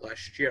 came out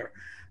last year.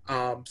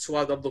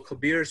 Suad Abdul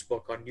Kabir's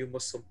book on New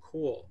Muslim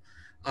Cool,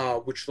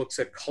 which looks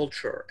at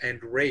culture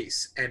and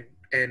race and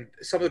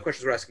some of the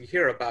questions we're asking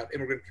here about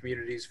immigrant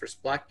communities versus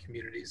Black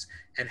communities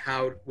and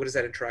what is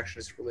that interaction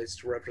as it relates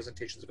to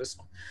representations of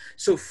Islam.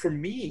 So for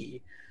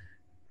me,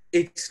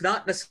 it's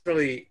not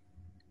necessarily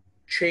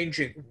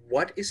changing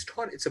what is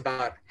taught, it's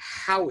about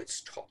how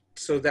it's taught,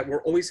 so that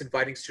we're always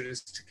inviting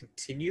students to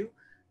continue,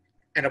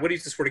 and I'm going to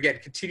use this word again,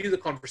 continue the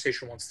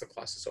conversation once the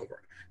class is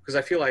over. Because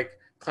I feel like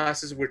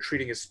classes we're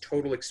treating as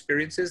total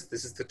experiences,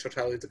 this is the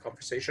totality of the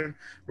conversation,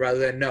 rather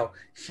than, no,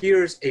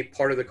 here's a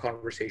part of the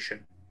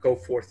conversation, go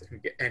forth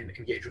and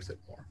engage with it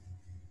more.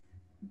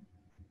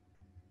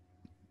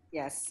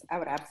 Yes, I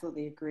would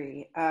absolutely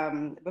agree.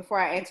 Before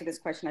I answer this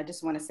question, I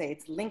just want to say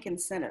it's Lincoln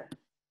Center.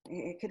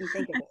 I couldn't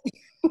think of it.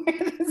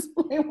 Where this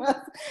play was.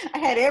 I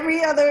had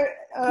every other,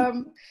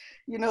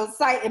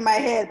 site in my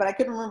head, but I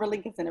couldn't remember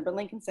Lincoln Center. But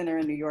Lincoln Center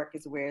in New York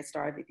is where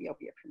Star of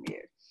Ethiopia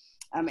premiered.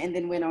 And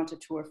then went on to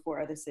tour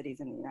 4 other cities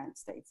in the United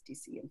States,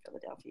 DC and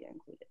Philadelphia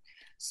included.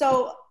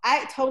 So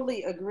I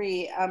totally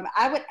agree.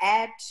 I would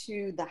add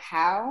to the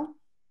how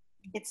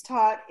it's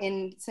taught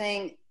in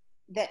saying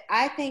that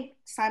I think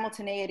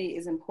simultaneity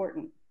is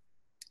important.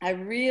 I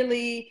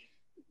really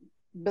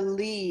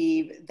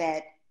believe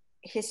that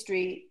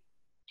history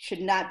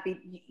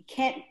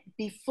can't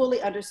be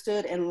fully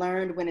understood and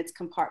learned when it's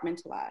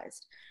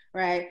compartmentalized,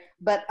 right?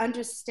 But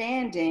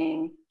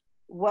understanding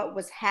what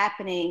was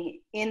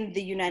happening in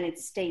the United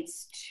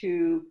States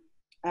to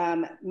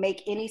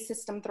make any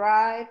system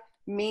thrive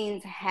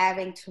means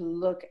having to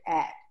look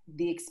at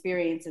the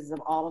experiences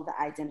of all of the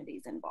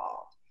identities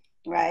involved,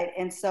 right?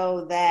 And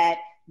so that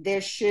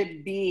there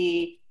should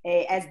be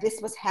as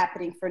this was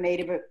happening for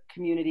Native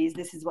communities,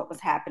 this is what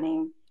was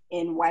happening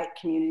in white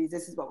communities,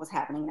 this is what was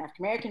happening in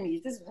African American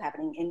communities, this is what's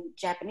happening in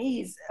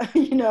Japanese,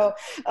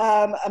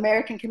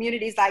 American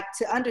communities, like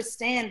to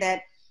understand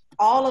that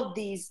all of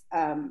these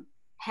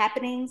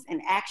happenings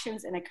and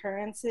actions and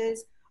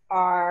occurrences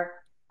are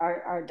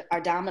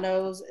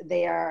dominoes,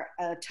 they are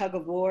a tug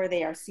of war,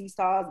 they are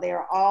seesaws, they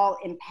are all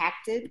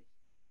impacted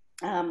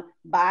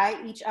by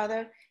each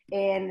other,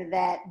 and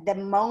that the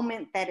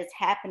moment that it's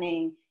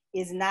happening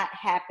is not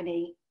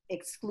happening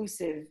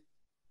exclusive,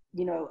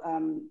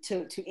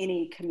 to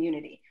any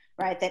community,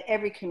 right? That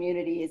every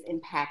community is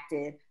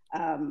impacted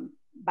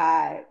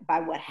by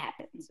what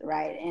happens,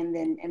 right?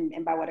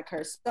 And by what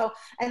occurs. So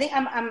I think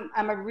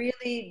I'm a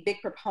really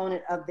big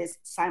proponent of this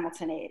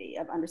simultaneity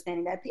of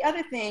understanding that. The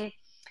other thing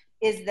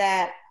is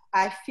that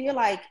I feel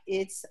like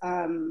it's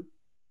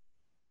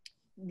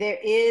there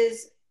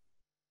is,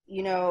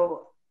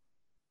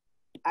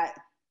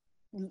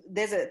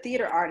 there's a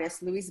theater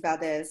artist, Luis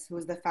Valdez, who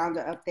is the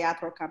founder of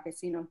Teatro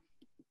Campesino,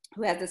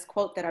 who has this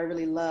quote that I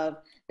really love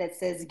that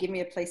says, "Give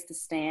me a place to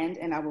stand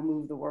and I will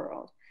move the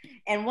world."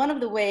 And one of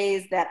the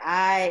ways that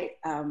I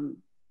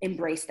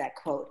embrace that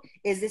quote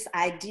is this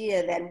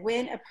idea that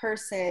when a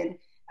person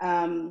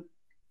can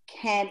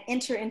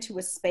enter into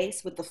a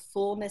space with the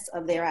fullness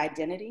of their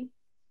identity,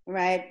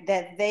 right,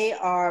 that they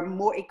are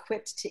more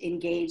equipped to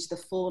engage the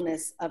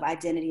fullness of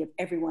identity of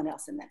everyone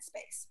else in that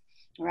space.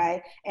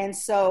 Right. And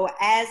so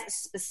as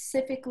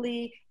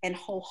specifically and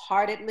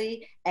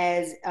wholeheartedly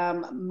as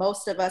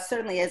most of us,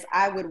 certainly as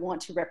I would want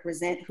to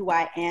represent who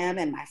I am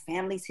and my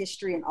family's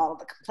history and all of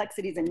the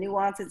complexities and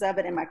nuances of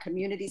it and my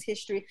community's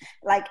history,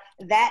 like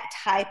that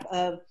type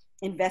of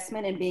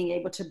investment in being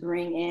able to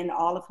bring in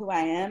all of who I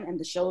am and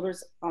the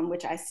shoulders on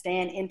which I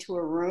stand into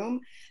a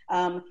room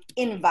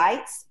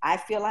invites, I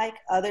feel like,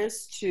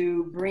 others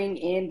to bring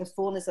in the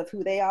fullness of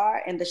who they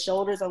are and the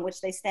shoulders on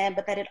which they stand,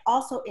 but that it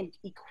also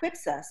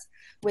equips us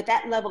with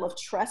that level of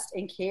trust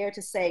and care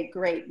to say,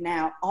 great,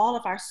 now all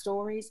of our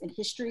stories and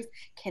histories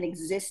can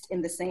exist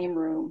in the same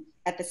room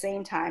at the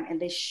same time, and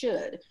they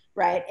should,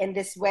 right? And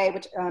this way,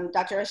 which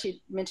Dr.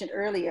 Rashid mentioned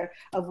earlier,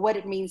 of what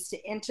it means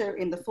to enter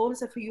in the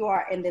fullness of who you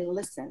are and then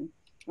listen,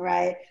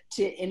 right?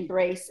 To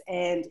embrace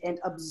and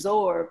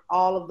absorb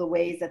all of the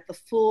ways that the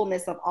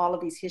fullness of all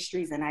of these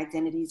histories and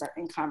identities are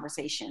in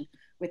conversation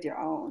with your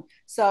own.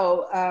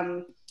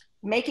 So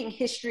making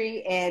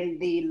history and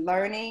the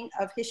learning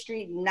of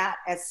history not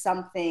as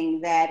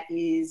something that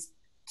is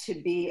to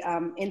be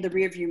in the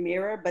rearview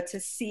mirror, but to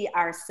see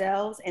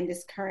ourselves in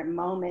this current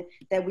moment,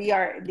 that we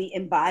are the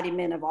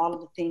embodiment of all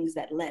of the things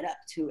that led up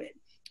to it,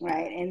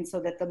 right? And so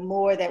that the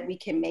more that we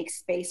can make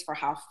space for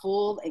how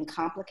full and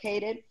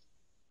complicated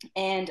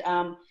and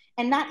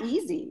not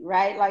easy,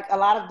 right? Like a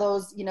lot of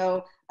those,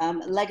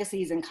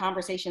 legacies and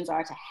conversations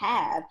are to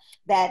have,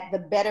 that the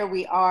better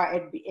we are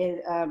at,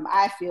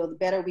 I feel, the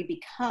better we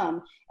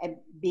become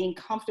at being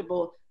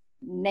comfortable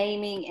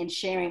naming and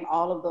sharing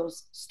all of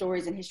those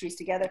stories and histories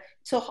together.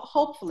 So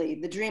hopefully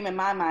the dream in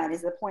my mind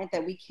is the point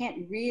that we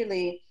can't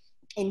really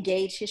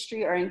engage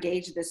history or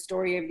engage the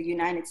story of the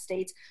United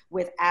States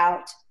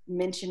without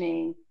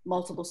mentioning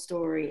multiple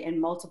story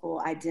and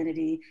multiple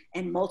identity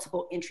and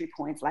multiple entry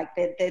points. Like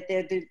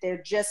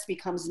there just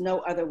becomes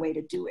no other way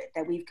to do it,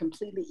 that we've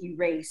completely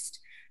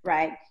erased,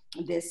 right,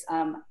 this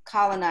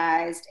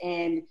colonized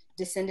and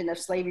descendant of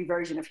slavery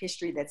version of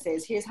history that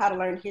says, here's how to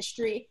learn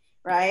history,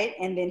 right?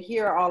 And then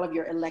here are all of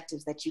your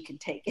electives that you can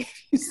take if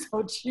you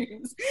so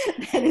choose.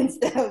 And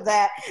instead of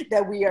that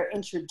we are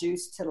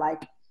introduced to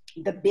like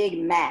the big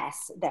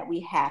mass that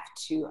we have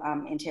to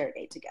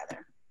interrogate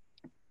together.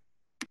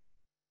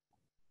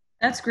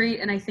 That's great.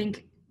 And I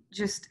think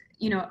just,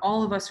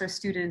 all of us are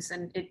students,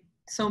 and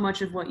so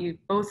much of what you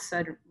both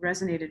said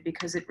resonated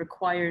because it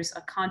requires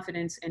a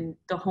confidence in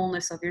the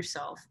wholeness of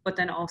yourself, but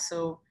then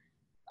also,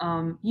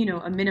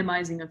 a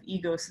minimizing of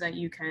ego so that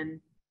you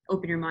can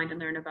open your mind and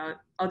learn about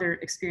other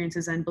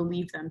experiences and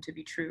believe them to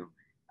be true.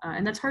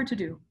 And that's hard to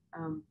do.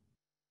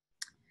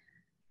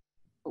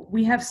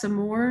 We have some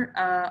more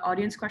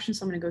audience questions,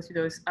 so I'm going to go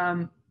through those.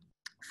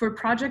 For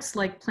projects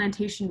like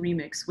Plantation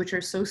Remix, which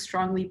are so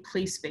strongly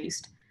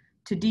place-based,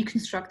 to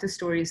deconstruct the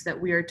stories that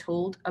we are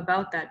told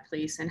about that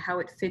place and how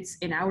it fits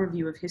in our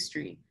view of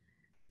history,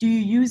 do you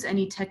use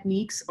any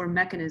techniques or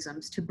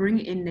mechanisms to bring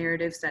in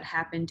narratives that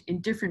happened in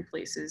different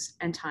places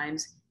and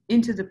times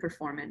into the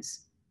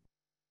performance?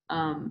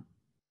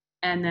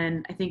 And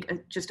then I think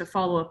just a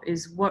follow-up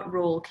is, what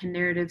role can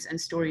narratives and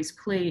stories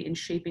play in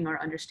shaping our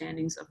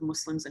understandings of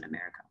Muslims in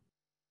America?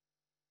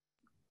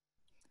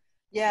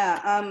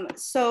 Yeah,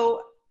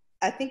 so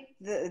I think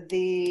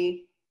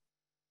the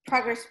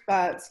progress,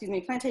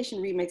 Plantation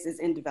Remix is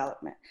in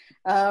development.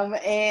 Part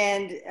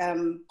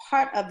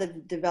of the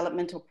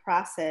developmental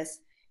process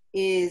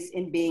is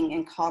in being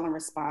in call and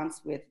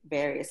response with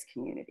various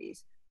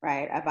communities,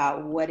 right?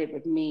 About what it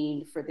would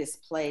mean for this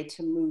play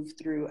to move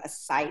through a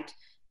site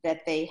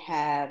that they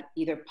have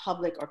either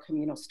public or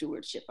communal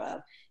stewardship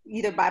of,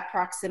 either by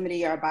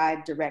proximity or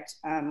by direct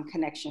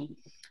connection.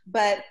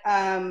 But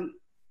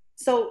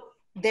so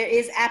there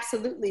is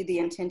absolutely the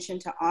intention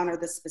to honor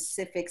the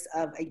specifics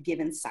of a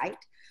given site,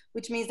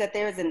 which means that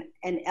there's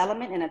an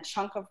element and a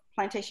chunk of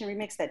Plantation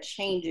Remix that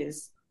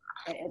changes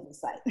at every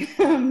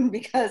site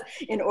because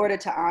in order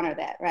to honor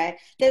that, right?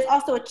 There's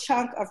also a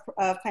chunk of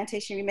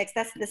Plantation Remix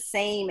that's the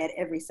same at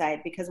every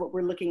site because what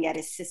we're looking at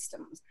is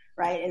systems,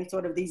 right? And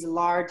sort of these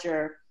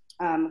larger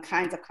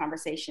kinds of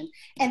conversation.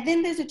 And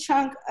then there's a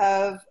chunk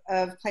of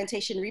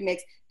Plantation Remix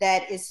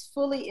that is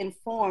fully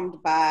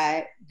informed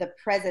by the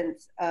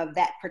presence of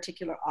that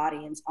particular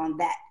audience on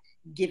that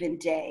given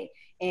day.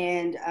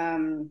 And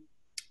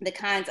the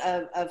kinds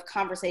of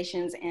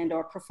conversations and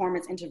or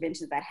performance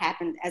interventions that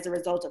happen as a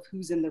result of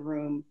who's in the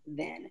room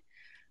then,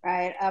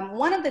 right?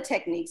 One of the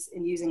techniques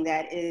in using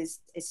that is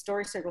a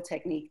story circle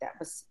technique that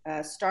was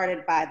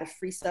started by the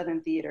Free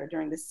Southern Theater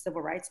during the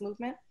Civil Rights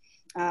Movement.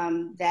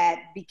 That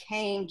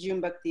became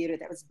Junebug Theater,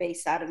 that was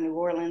based out of New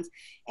Orleans.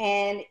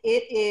 And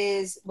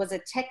it was a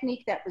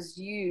technique that was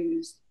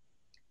used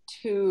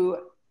to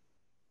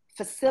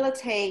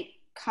facilitate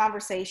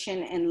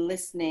conversation and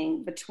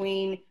listening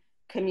between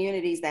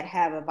communities that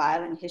have a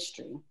violent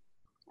history,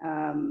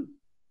 and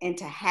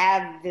to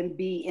have them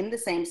be in the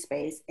same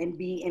space and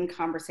be in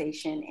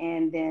conversation,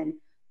 and then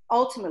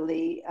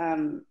ultimately,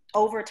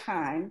 over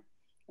time,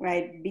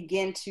 right,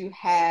 begin to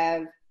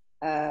have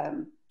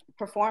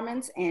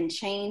performance and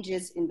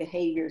changes in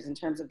behaviors in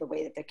terms of the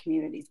way that the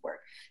communities work.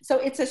 So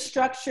it's a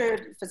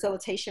structured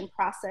facilitation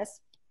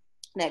process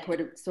that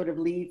sort of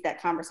leads that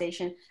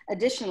conversation.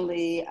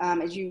 Additionally,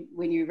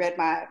 when you read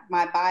my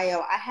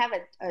bio, I have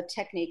a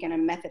technique and a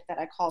method that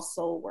I call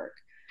soul work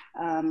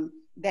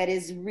that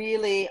is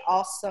really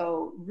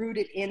also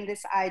rooted in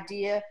this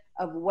idea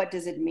of what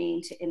does it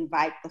mean to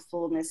invite the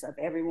fullness of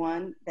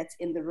everyone that's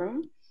in the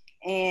room,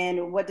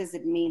 and what does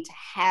it mean to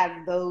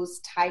have those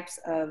types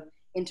of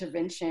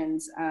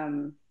interventions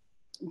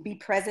be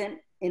present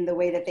in the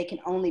way that they can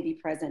only be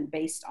present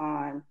based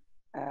on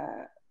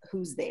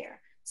who's there.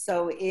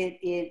 So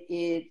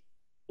it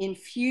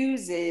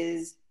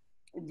infuses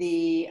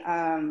the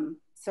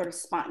sort of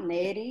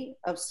spontaneity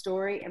of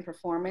story and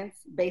performance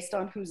based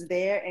on who's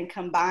there, and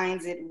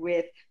combines it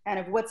with kind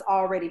of what's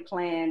already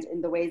planned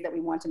in the ways that we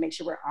want to make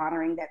sure we're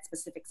honoring that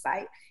specific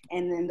site,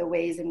 and then the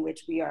ways in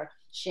which we are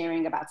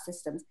sharing about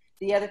systems.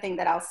 The other thing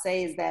that I'll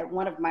say is that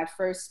one of my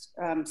first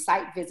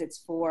site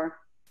visits for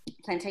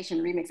Plantation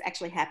Remix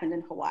actually happened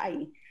in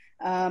Hawaii,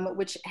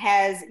 which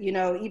has,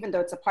 even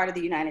though it's a part of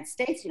the United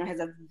States, has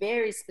a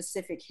very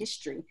specific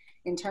history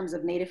in terms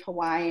of Native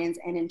Hawaiians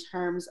and in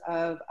terms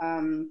of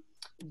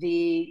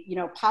the,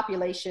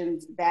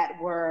 populations that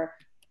were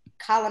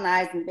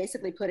colonized and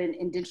basically put in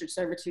indentured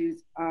servitude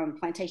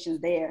plantations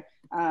there.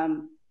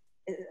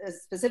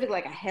 Specifically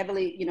like a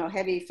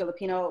heavy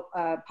Filipino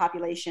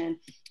population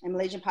and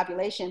Malaysian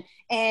population.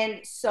 And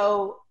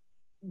so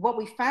what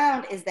we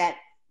found is that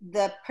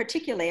the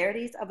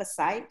particularities of a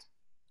site,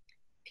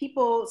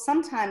 people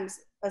sometimes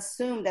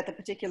assume that the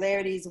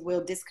particularities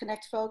will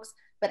disconnect folks,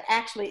 but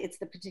actually it's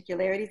the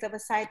particularities of a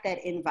site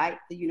that invite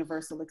the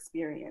universal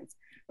experience,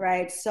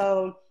 right?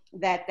 So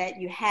that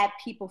you had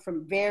people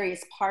from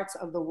various parts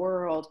of the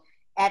world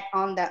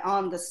on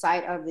the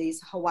site of these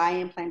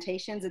Hawaiian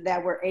plantations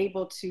that were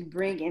able to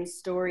bring in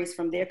stories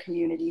from their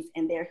communities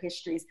and their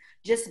histories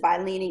just by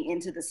leaning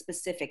into the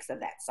specifics of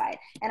that site.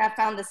 And I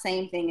found the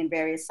same thing in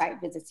various site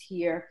visits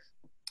here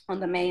on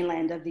the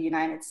mainland of the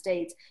United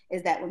States,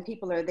 is that when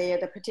people are there,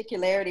 the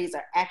particularities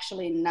are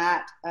actually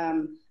not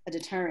a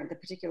deterrent. The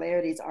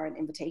particularities are an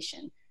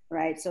invitation,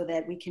 right? So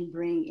that we can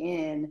bring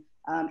in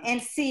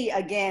and see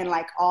again,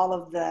 like all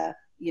of the,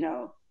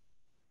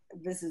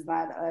 this is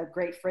not a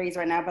great phrase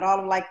right now, but all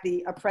of like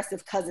the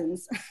oppressive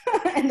cousins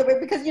and the way,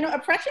 because,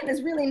 oppression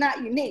is really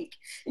not unique.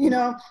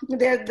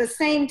 They're the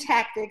same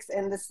tactics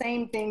and the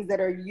same things that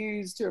are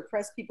used to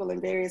oppress people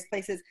in various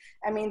places.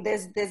 I mean,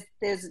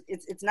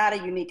 it's not a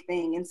unique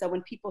thing. And so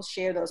when people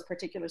share those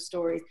particular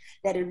stories,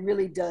 that it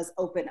really does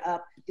open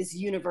up this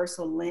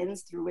universal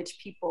lens through which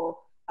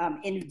people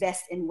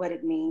invest in what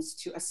it means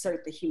to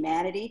assert the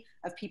humanity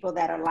of people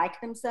that are like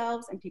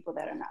themselves and people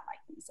that are not like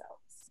themselves.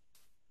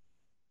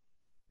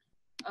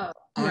 Yeah.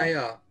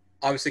 I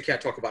obviously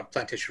can't talk about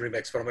Plantation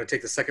Remix, but I'm going to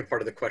take the second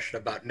part of the question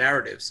about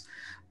narratives.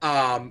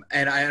 And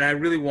I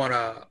really want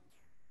to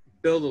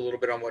build a little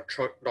bit on what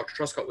Dr.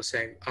 Truscott was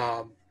saying,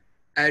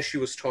 as she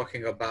was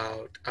talking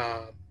about,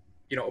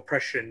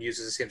 oppression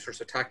uses the same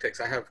sorts of tactics.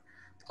 I have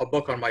a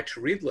book on my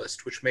to-read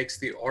list, which makes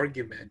the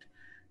argument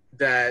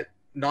that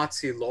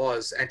Nazi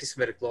laws,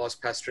 anti-Semitic laws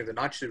passed during the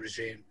Nazi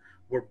regime,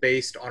 were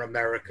based on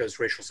America's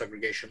racial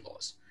segregation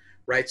laws,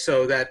 right?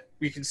 So that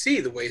we can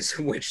see the ways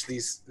in which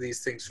these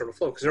things sort of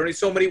flow, because there are only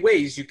so many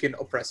ways you can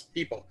oppress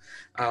people,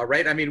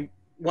 right? I mean,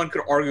 one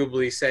could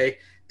arguably say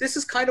this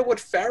is kind of what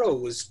Pharaoh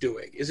was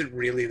doing. Is it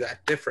really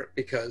that different?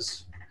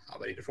 Because how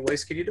many different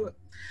ways can you do it?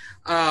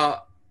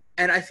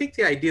 And I think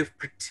the idea of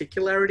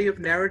particularity of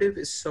narrative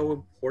is so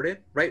important,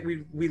 right?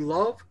 We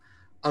love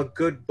a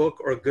good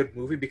book or a good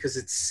movie because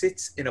it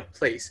sits in a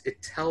place,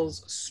 it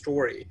tells a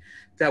story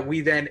that we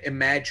then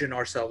imagine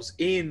ourselves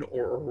in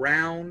or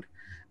around.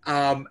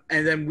 And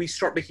then we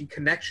start making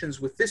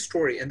connections with this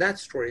story and that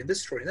story and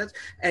this story and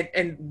that,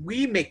 and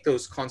we make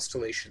those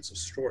constellations of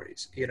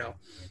stories, you know.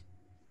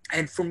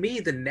 And for me,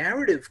 the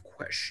narrative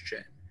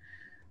question,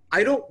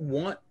 I don't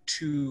want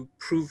to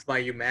prove my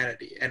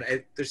humanity. And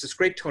there's this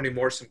great Toni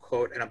Morrison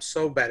quote, and I'm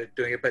so bad at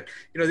doing it, but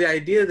you know, the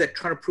idea that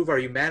trying to prove our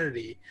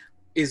humanity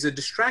is a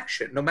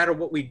distraction. No matter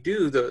what we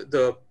do,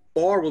 the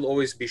bar will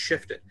always be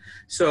shifted.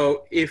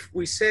 So if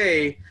we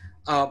say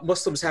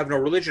Muslims have no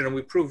religion and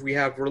we prove we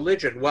have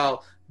religion,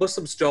 well,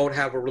 Muslims don't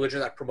have a religion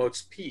that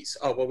promotes peace.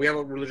 Oh, well, we have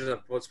a religion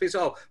that promotes peace.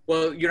 Oh,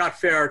 well, you're not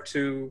fair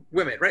to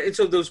women, right? And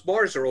so those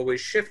bars are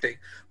always shifting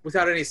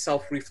without any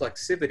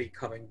self-reflexivity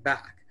coming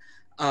back.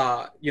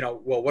 Well,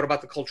 what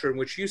about the culture in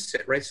which you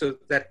sit, right? So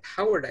that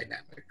power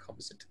dynamic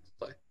comes into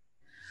play.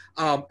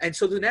 And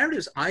so the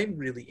narratives I'm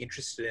really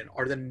interested in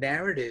are the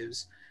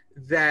narratives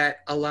that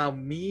allow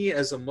me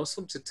as a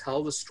Muslim to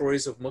tell the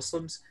stories of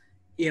Muslims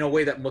in a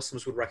way that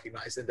Muslims would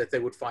recognize and that they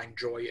would find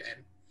joy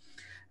in.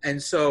 And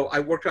so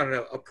I worked on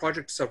a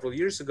project several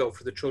years ago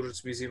for the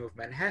Children's Museum of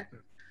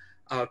Manhattan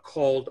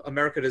called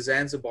America to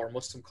Zanzibar,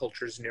 Muslim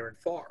Cultures Near and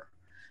Far.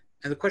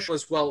 And the question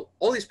was, well,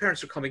 all these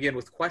parents are coming in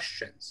with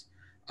questions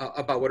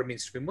about what it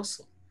means to be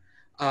Muslim.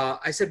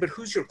 I said, but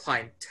who's your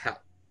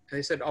clientele? And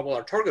they said, oh, well,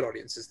 our target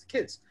audience is the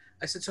kids.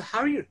 I said, so how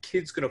are your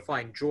kids going to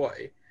find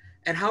joy?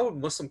 And how would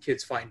Muslim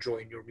kids find joy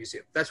in your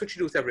museum? That's what you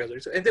do with every other.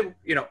 And then,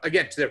 you know,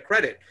 again, to their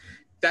credit,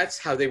 that's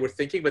how they were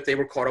thinking, but they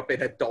were caught up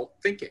in adult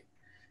thinking.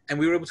 And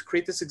we were able to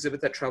create this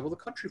exhibit that traveled the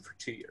country for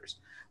 2 years.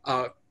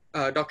 Dr.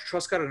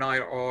 Truscott and I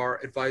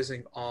are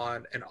advising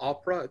on an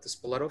opera at the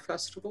Spoleto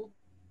Festival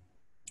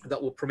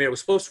that will premiere, was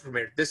supposed to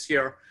premiere this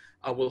year,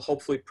 will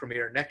hopefully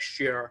premiere next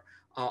year,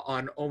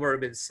 on Omar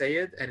ibn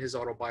Said and his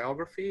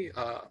autobiography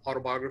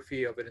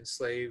of an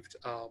enslaved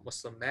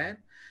Muslim man,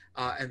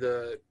 and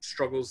the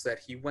struggles that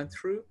he went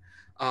through.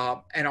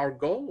 And our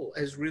goal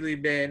has really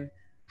been,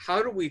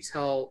 how do we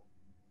tell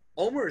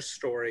Omar's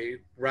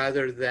story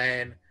rather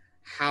than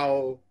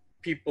how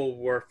people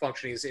were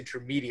functioning as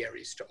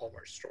intermediaries to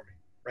Omar's story,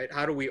 right?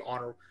 How do we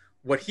honor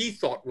what he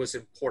thought was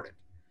important?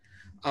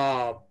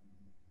 There's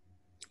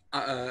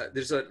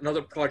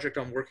another project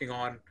I'm working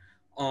on,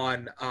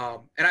 and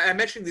I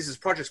mentioned these as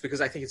projects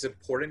because I think it's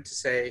important to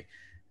say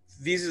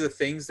these are the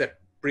things that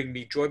bring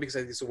me joy, because I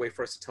think it's a way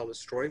for us to tell this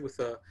story.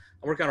 I'm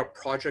working on a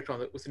project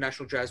with the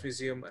National Jazz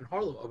Museum in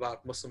Harlem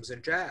about Muslims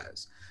in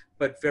jazz,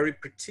 but very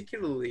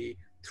particularly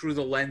through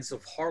the lens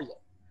of Harlem,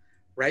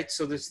 right?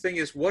 So this thing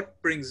is,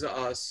 what brings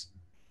us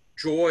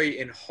joy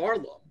in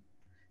Harlem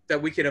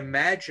that we can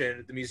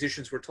imagine the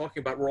musicians we're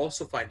talking about we're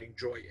also finding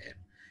joy in,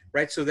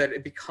 right? So that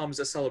it becomes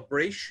a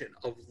celebration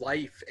of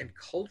life and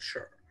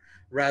culture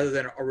rather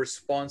than a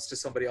response to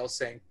somebody else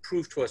saying,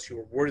 prove to us you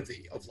are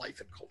worthy of life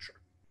and culture.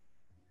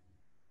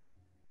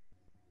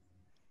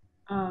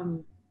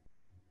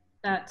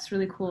 That's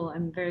really cool.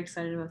 I'm very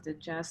excited about the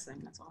jazz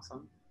thing. That's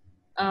awesome.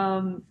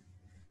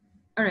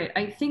 All right,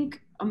 I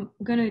think I'm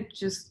gonna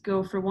just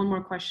go for one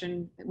more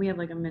question. We have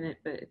like a minute,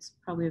 but it's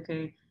probably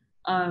okay.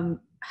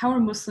 How are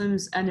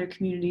Muslims and their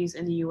communities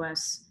in the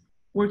US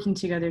working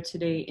together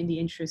today in the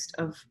interest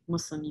of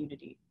Muslim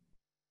unity?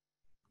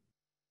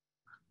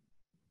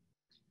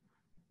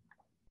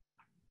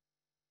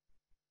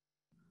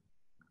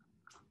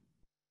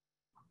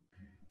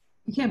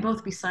 You can't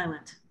both be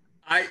silent.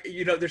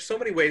 There's so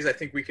many ways I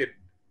think we could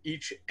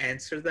each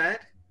answer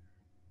that.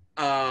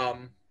 I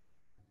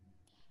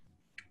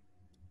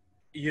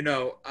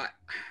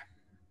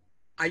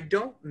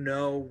don't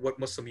know what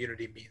Muslim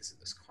unity means in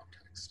this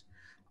context.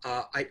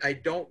 I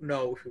don't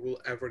know if we will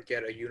ever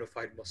get a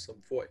unified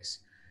Muslim voice.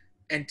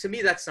 And to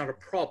me, that's not a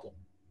problem.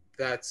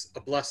 That's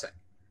a blessing,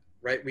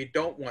 right? We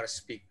don't want to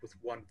speak with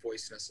one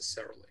voice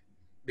necessarily,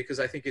 because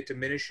I think it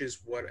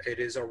diminishes what it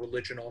is our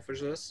religion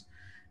offers us,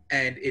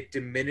 and it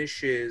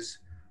diminishes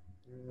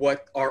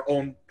what our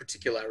own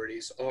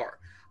particularities are.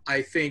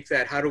 I think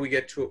that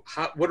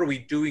what are we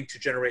doing to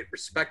generate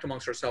respect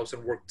amongst ourselves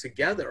and work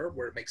together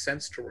where it makes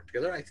sense to work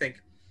together, I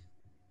think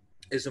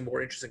is a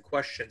more interesting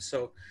question.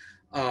 So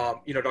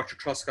You know, Dr.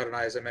 Truscott and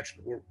I, as I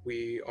mentioned,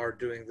 we are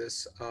doing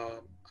this,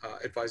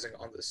 advising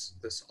on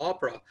this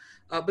opera,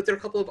 but there are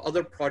a couple of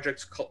other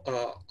projects,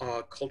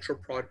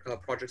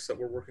 projects that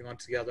we're working on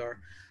together.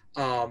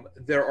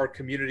 There are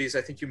communities,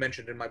 I think you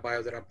mentioned in my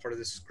bio that I'm part of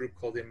this group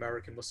called the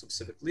American Muslim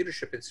Civic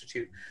Leadership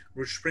Institute,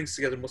 which brings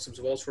together Muslims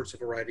of all sorts of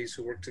varieties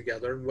who work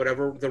together,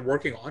 whatever they're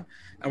working on,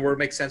 and where it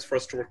makes sense for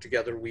us to work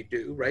together, we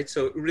do, right?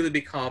 So it really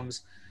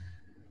becomes,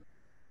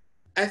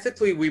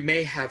 ethically, we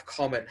may have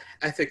common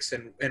ethics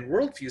and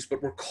worldviews,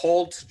 but we're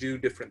called to do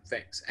different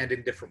things and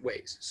in different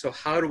ways. So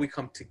how do we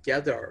come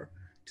together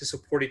to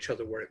support each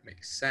other where it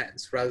makes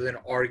sense, rather than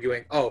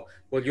arguing, oh,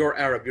 well, you're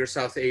Arab, you're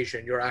South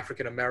Asian, you're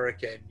African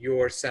American,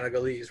 you're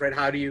Senegalese, right?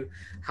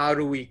 How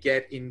do we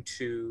get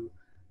into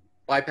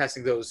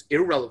bypassing those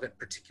irrelevant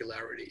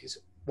particularities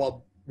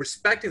while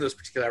respecting those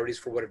particularities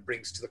for what it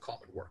brings to the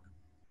common work?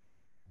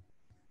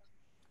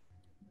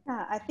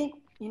 Yeah, I think,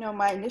 you know,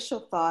 my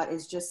initial thought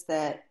is just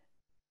that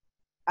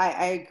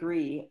I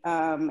agree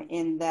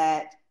in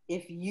that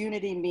if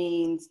unity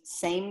means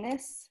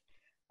sameness,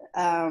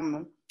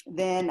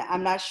 then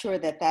I'm not sure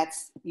that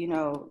that's, you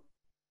know,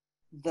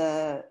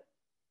 the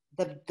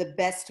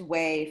best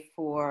way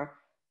for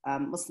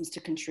Muslims to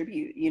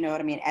contribute. You know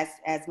what I mean?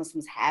 As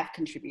Muslims have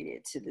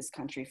contributed to this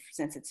country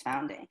since its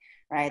founding,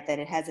 right? That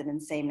it hasn't been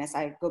sameness.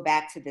 I go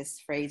back to this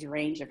phrase,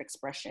 range of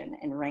expression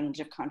and range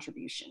of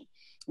contribution.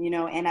 You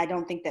know, and I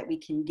don't think that we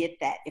can get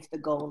that if the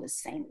goal is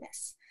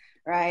sameness,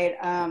 right?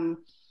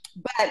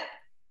 But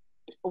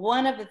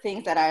one of the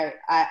things that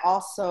I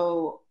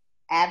also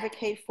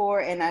advocate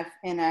for, and I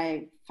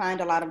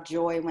find a lot of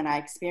joy when I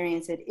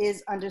experience it,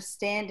 is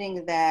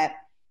understanding that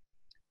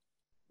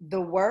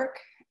the work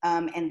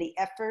and the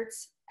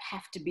efforts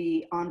have to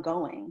be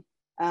ongoing.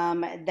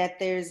 That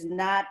there's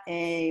not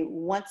a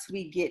once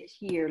we get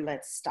here,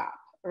 let's stop,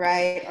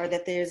 right? Or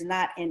that there's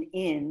not an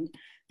end.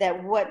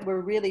 That what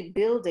we're really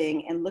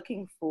building and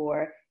looking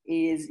for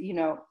is, you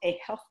know, a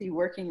healthy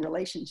working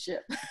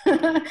relationship,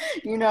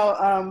 you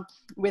know,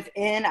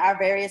 within our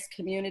various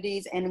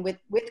communities and with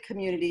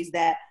communities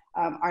that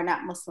are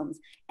not Muslims.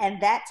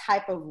 And that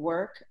type of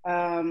work,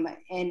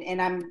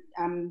 and I'm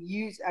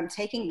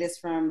taking this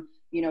from,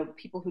 you know,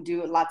 people who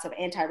do lots of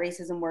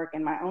anti-racism work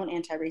and my own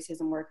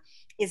anti-racism work,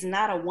 is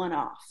not a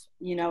one-off.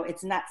 You know,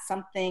 it's not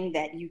something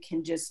that you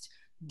can just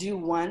do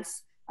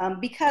once.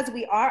 Because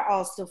we are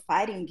all still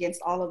fighting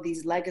against all of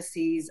these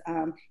legacies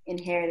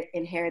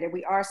inherited.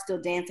 We are still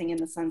dancing in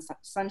the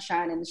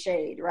sunshine and the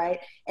shade, right?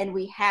 And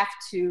we have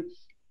to,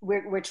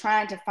 we're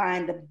trying to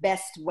find the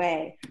best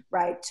way,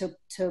 right, to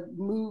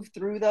move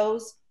through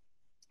those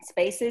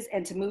spaces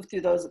and to move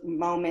through those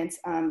moments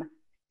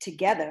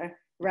together,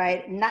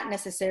 right? Not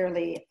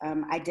necessarily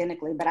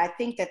identically, but I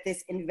think that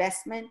this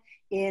investment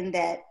in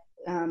that,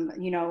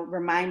 you know,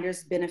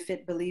 reminders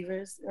benefit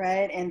believers,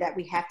 right? And that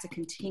we have to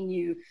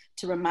continue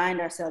to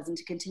remind ourselves and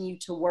to continue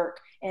to work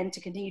and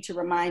to continue to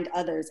remind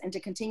others and to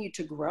continue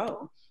to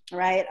grow,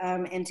 right?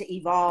 And to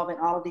evolve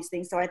and all of these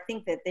things. So I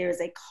think that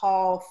there's a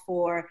call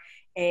for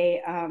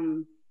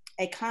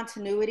a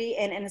continuity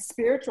and a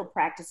spiritual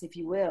practice, if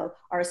you will,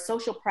 or a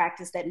social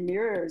practice that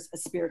mirrors a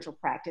spiritual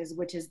practice,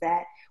 which is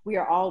that we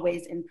are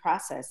always in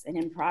process and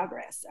in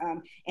progress,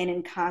 and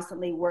in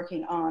constantly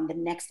working on the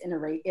next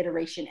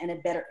iteration and a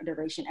better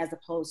iteration as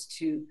opposed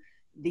to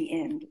the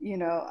end, you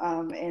know,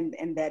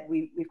 and that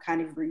we've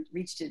kind of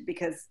reached it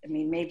because, I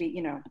mean, maybe,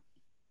 you know,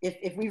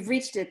 if we've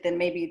reached it, then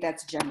maybe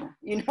that's Jannah,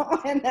 you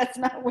know, and that's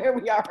not where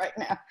we are right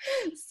now.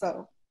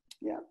 So,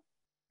 yeah.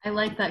 I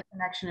like that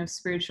connection of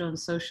spiritual and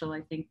social.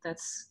 I think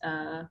that's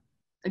a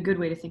good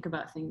way to think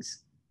about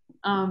things.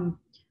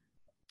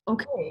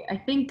 Okay, I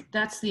think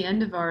that's the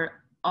end of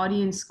our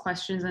audience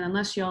questions. And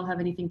unless y'all have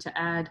anything to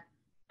add,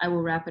 I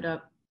will wrap it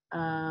up.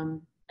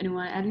 Anyone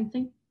want to add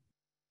anything?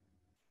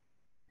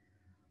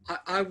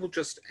 I will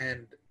just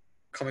end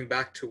coming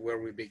back to where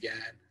we began.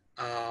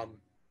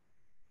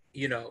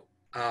 You know,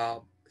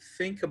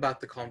 think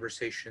about the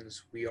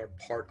conversations we are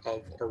part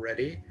of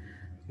already.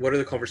 What are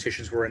the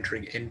conversations we're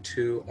entering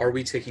into? Are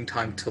we taking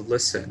time to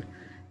listen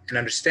and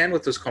understand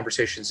what those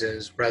conversations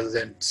is, rather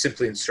than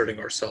simply inserting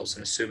ourselves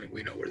and assuming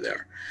we know we're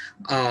there?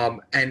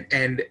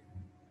 And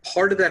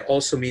part of that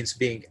also means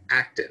being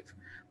active.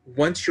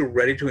 Once you're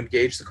ready to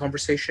engage the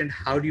conversation,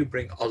 how do you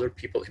bring other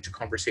people into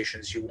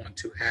conversations you want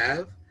to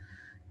have,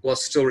 while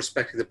still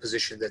respecting the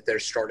position that they're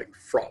starting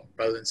from,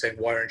 rather than saying,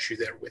 why aren't you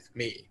there with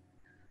me?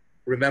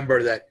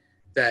 Remember that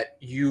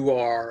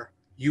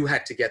you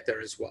had to get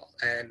there as well.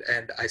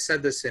 And I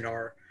said this in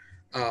our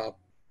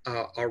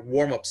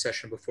warm-up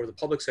session before the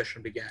public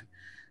session began,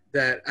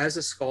 that as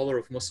a scholar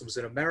of Muslims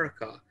in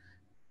America,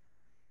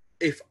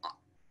 if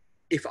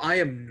I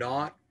am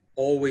not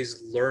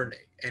always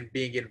learning and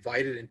being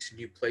invited into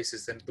new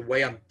places, then the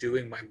way I'm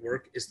doing my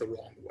work is the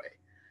wrong way,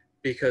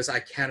 because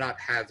I cannot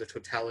have the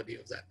totality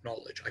of that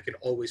knowledge. I can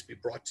always be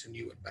brought to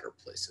new and better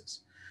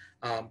places.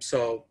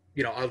 So,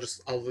 you know,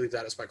 I'll leave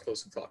that as my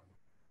closing thought.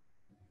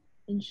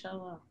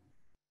 Inshallah.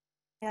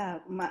 Yeah,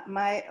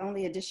 my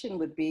only addition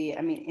would be,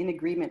 I mean, in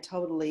agreement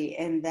totally,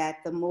 and that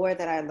the more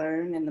that I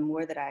learn and the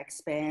more that I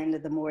expand,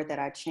 the more that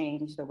I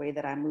change the way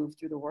that I move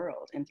through the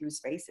world and through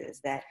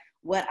spaces, that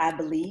what I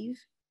believe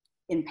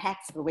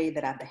impacts the way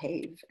that I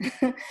behave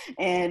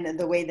and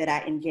the way that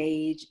I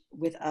engage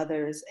with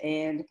others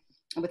and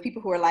with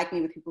people who are like me,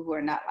 with people who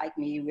are not like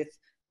me,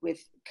 with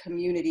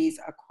communities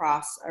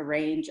across a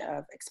range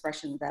of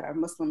expressions that are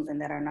Muslims and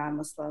that are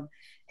non-Muslim,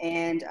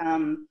 and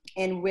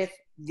with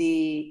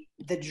the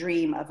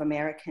dream of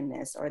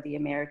Americanness or the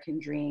American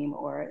dream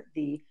or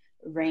the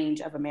range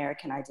of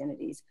American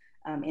identities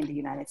in the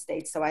United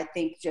States. So I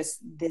think just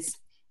this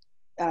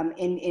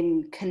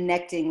in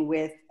connecting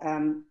with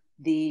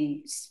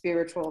the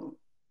spiritual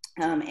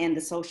and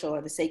the social,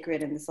 or the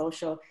sacred and the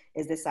social,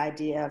 is this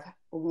idea of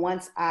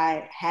once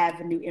I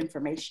have new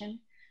information,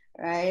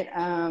 right,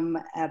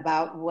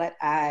 about what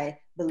I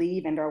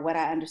believe and or what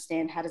I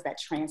understand, how does that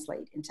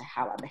translate into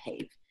how I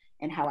behave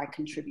and how I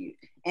contribute?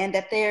 And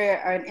that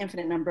there are an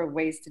infinite number of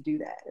ways to do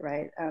that,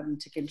 right,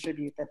 to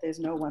contribute, that there's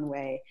no one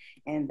way,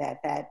 and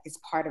that is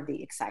part of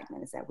the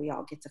excitement, is that we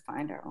all get to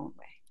find our own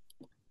way.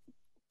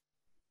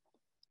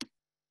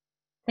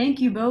 Thank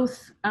you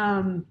both.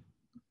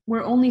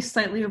 We're only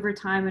slightly over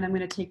time, and I'm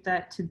going to take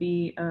that to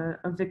be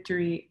a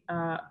victory.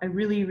 I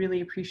really,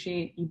 really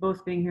appreciate you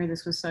both being here.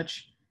 This was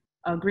such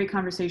a great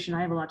conversation.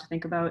 I have a lot to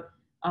think about.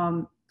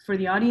 For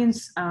the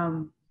audience,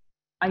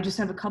 I just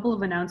have a couple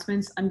of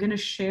announcements. I'm going to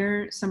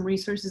share some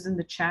resources in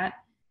the chat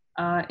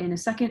in a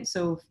second.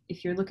 So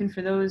if you're looking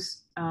for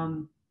those,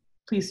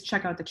 please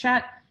check out the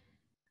chat.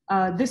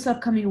 This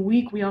upcoming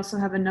week, we also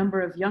have a number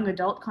of young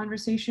adult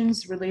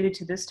conversations related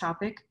to this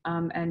topic.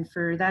 And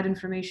for that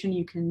information,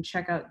 you can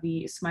check out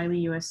the Smiley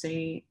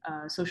USA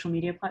social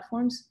media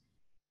platforms.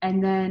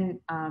 And then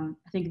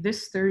I think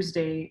this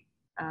Thursday,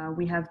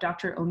 we have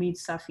Dr. Omid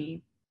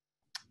Safi,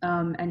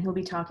 and he'll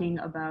be talking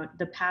about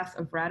the path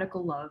of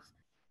radical love,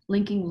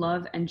 linking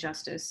love and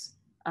justice.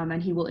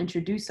 And he will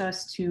introduce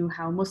us to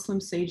how Muslim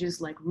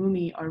sages like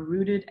Rumi are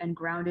rooted and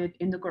grounded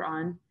in the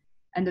Quran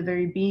and the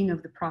very being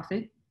of the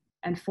Prophet,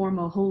 and form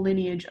a whole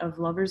lineage of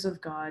lovers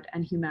of God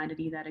and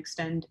humanity that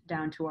extend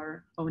down to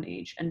our own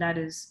age. And that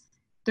is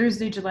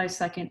Thursday, July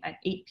 2nd at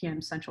 8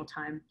 p.m. Central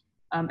Time.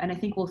 And I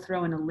think we'll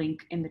throw in a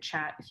link in the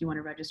chat if you want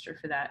to register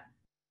for that.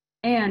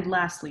 And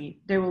lastly,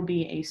 there will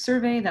be a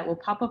survey that will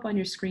pop up on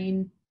your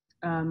screen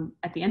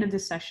at the end of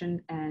this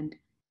session, and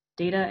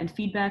data and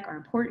feedback are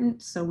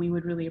important, so we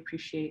would really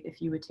appreciate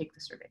if you would take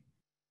the survey.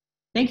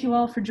 Thank you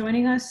all for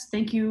joining us.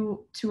 Thank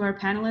you to our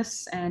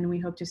panelists, and we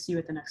hope to see you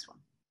at the next one.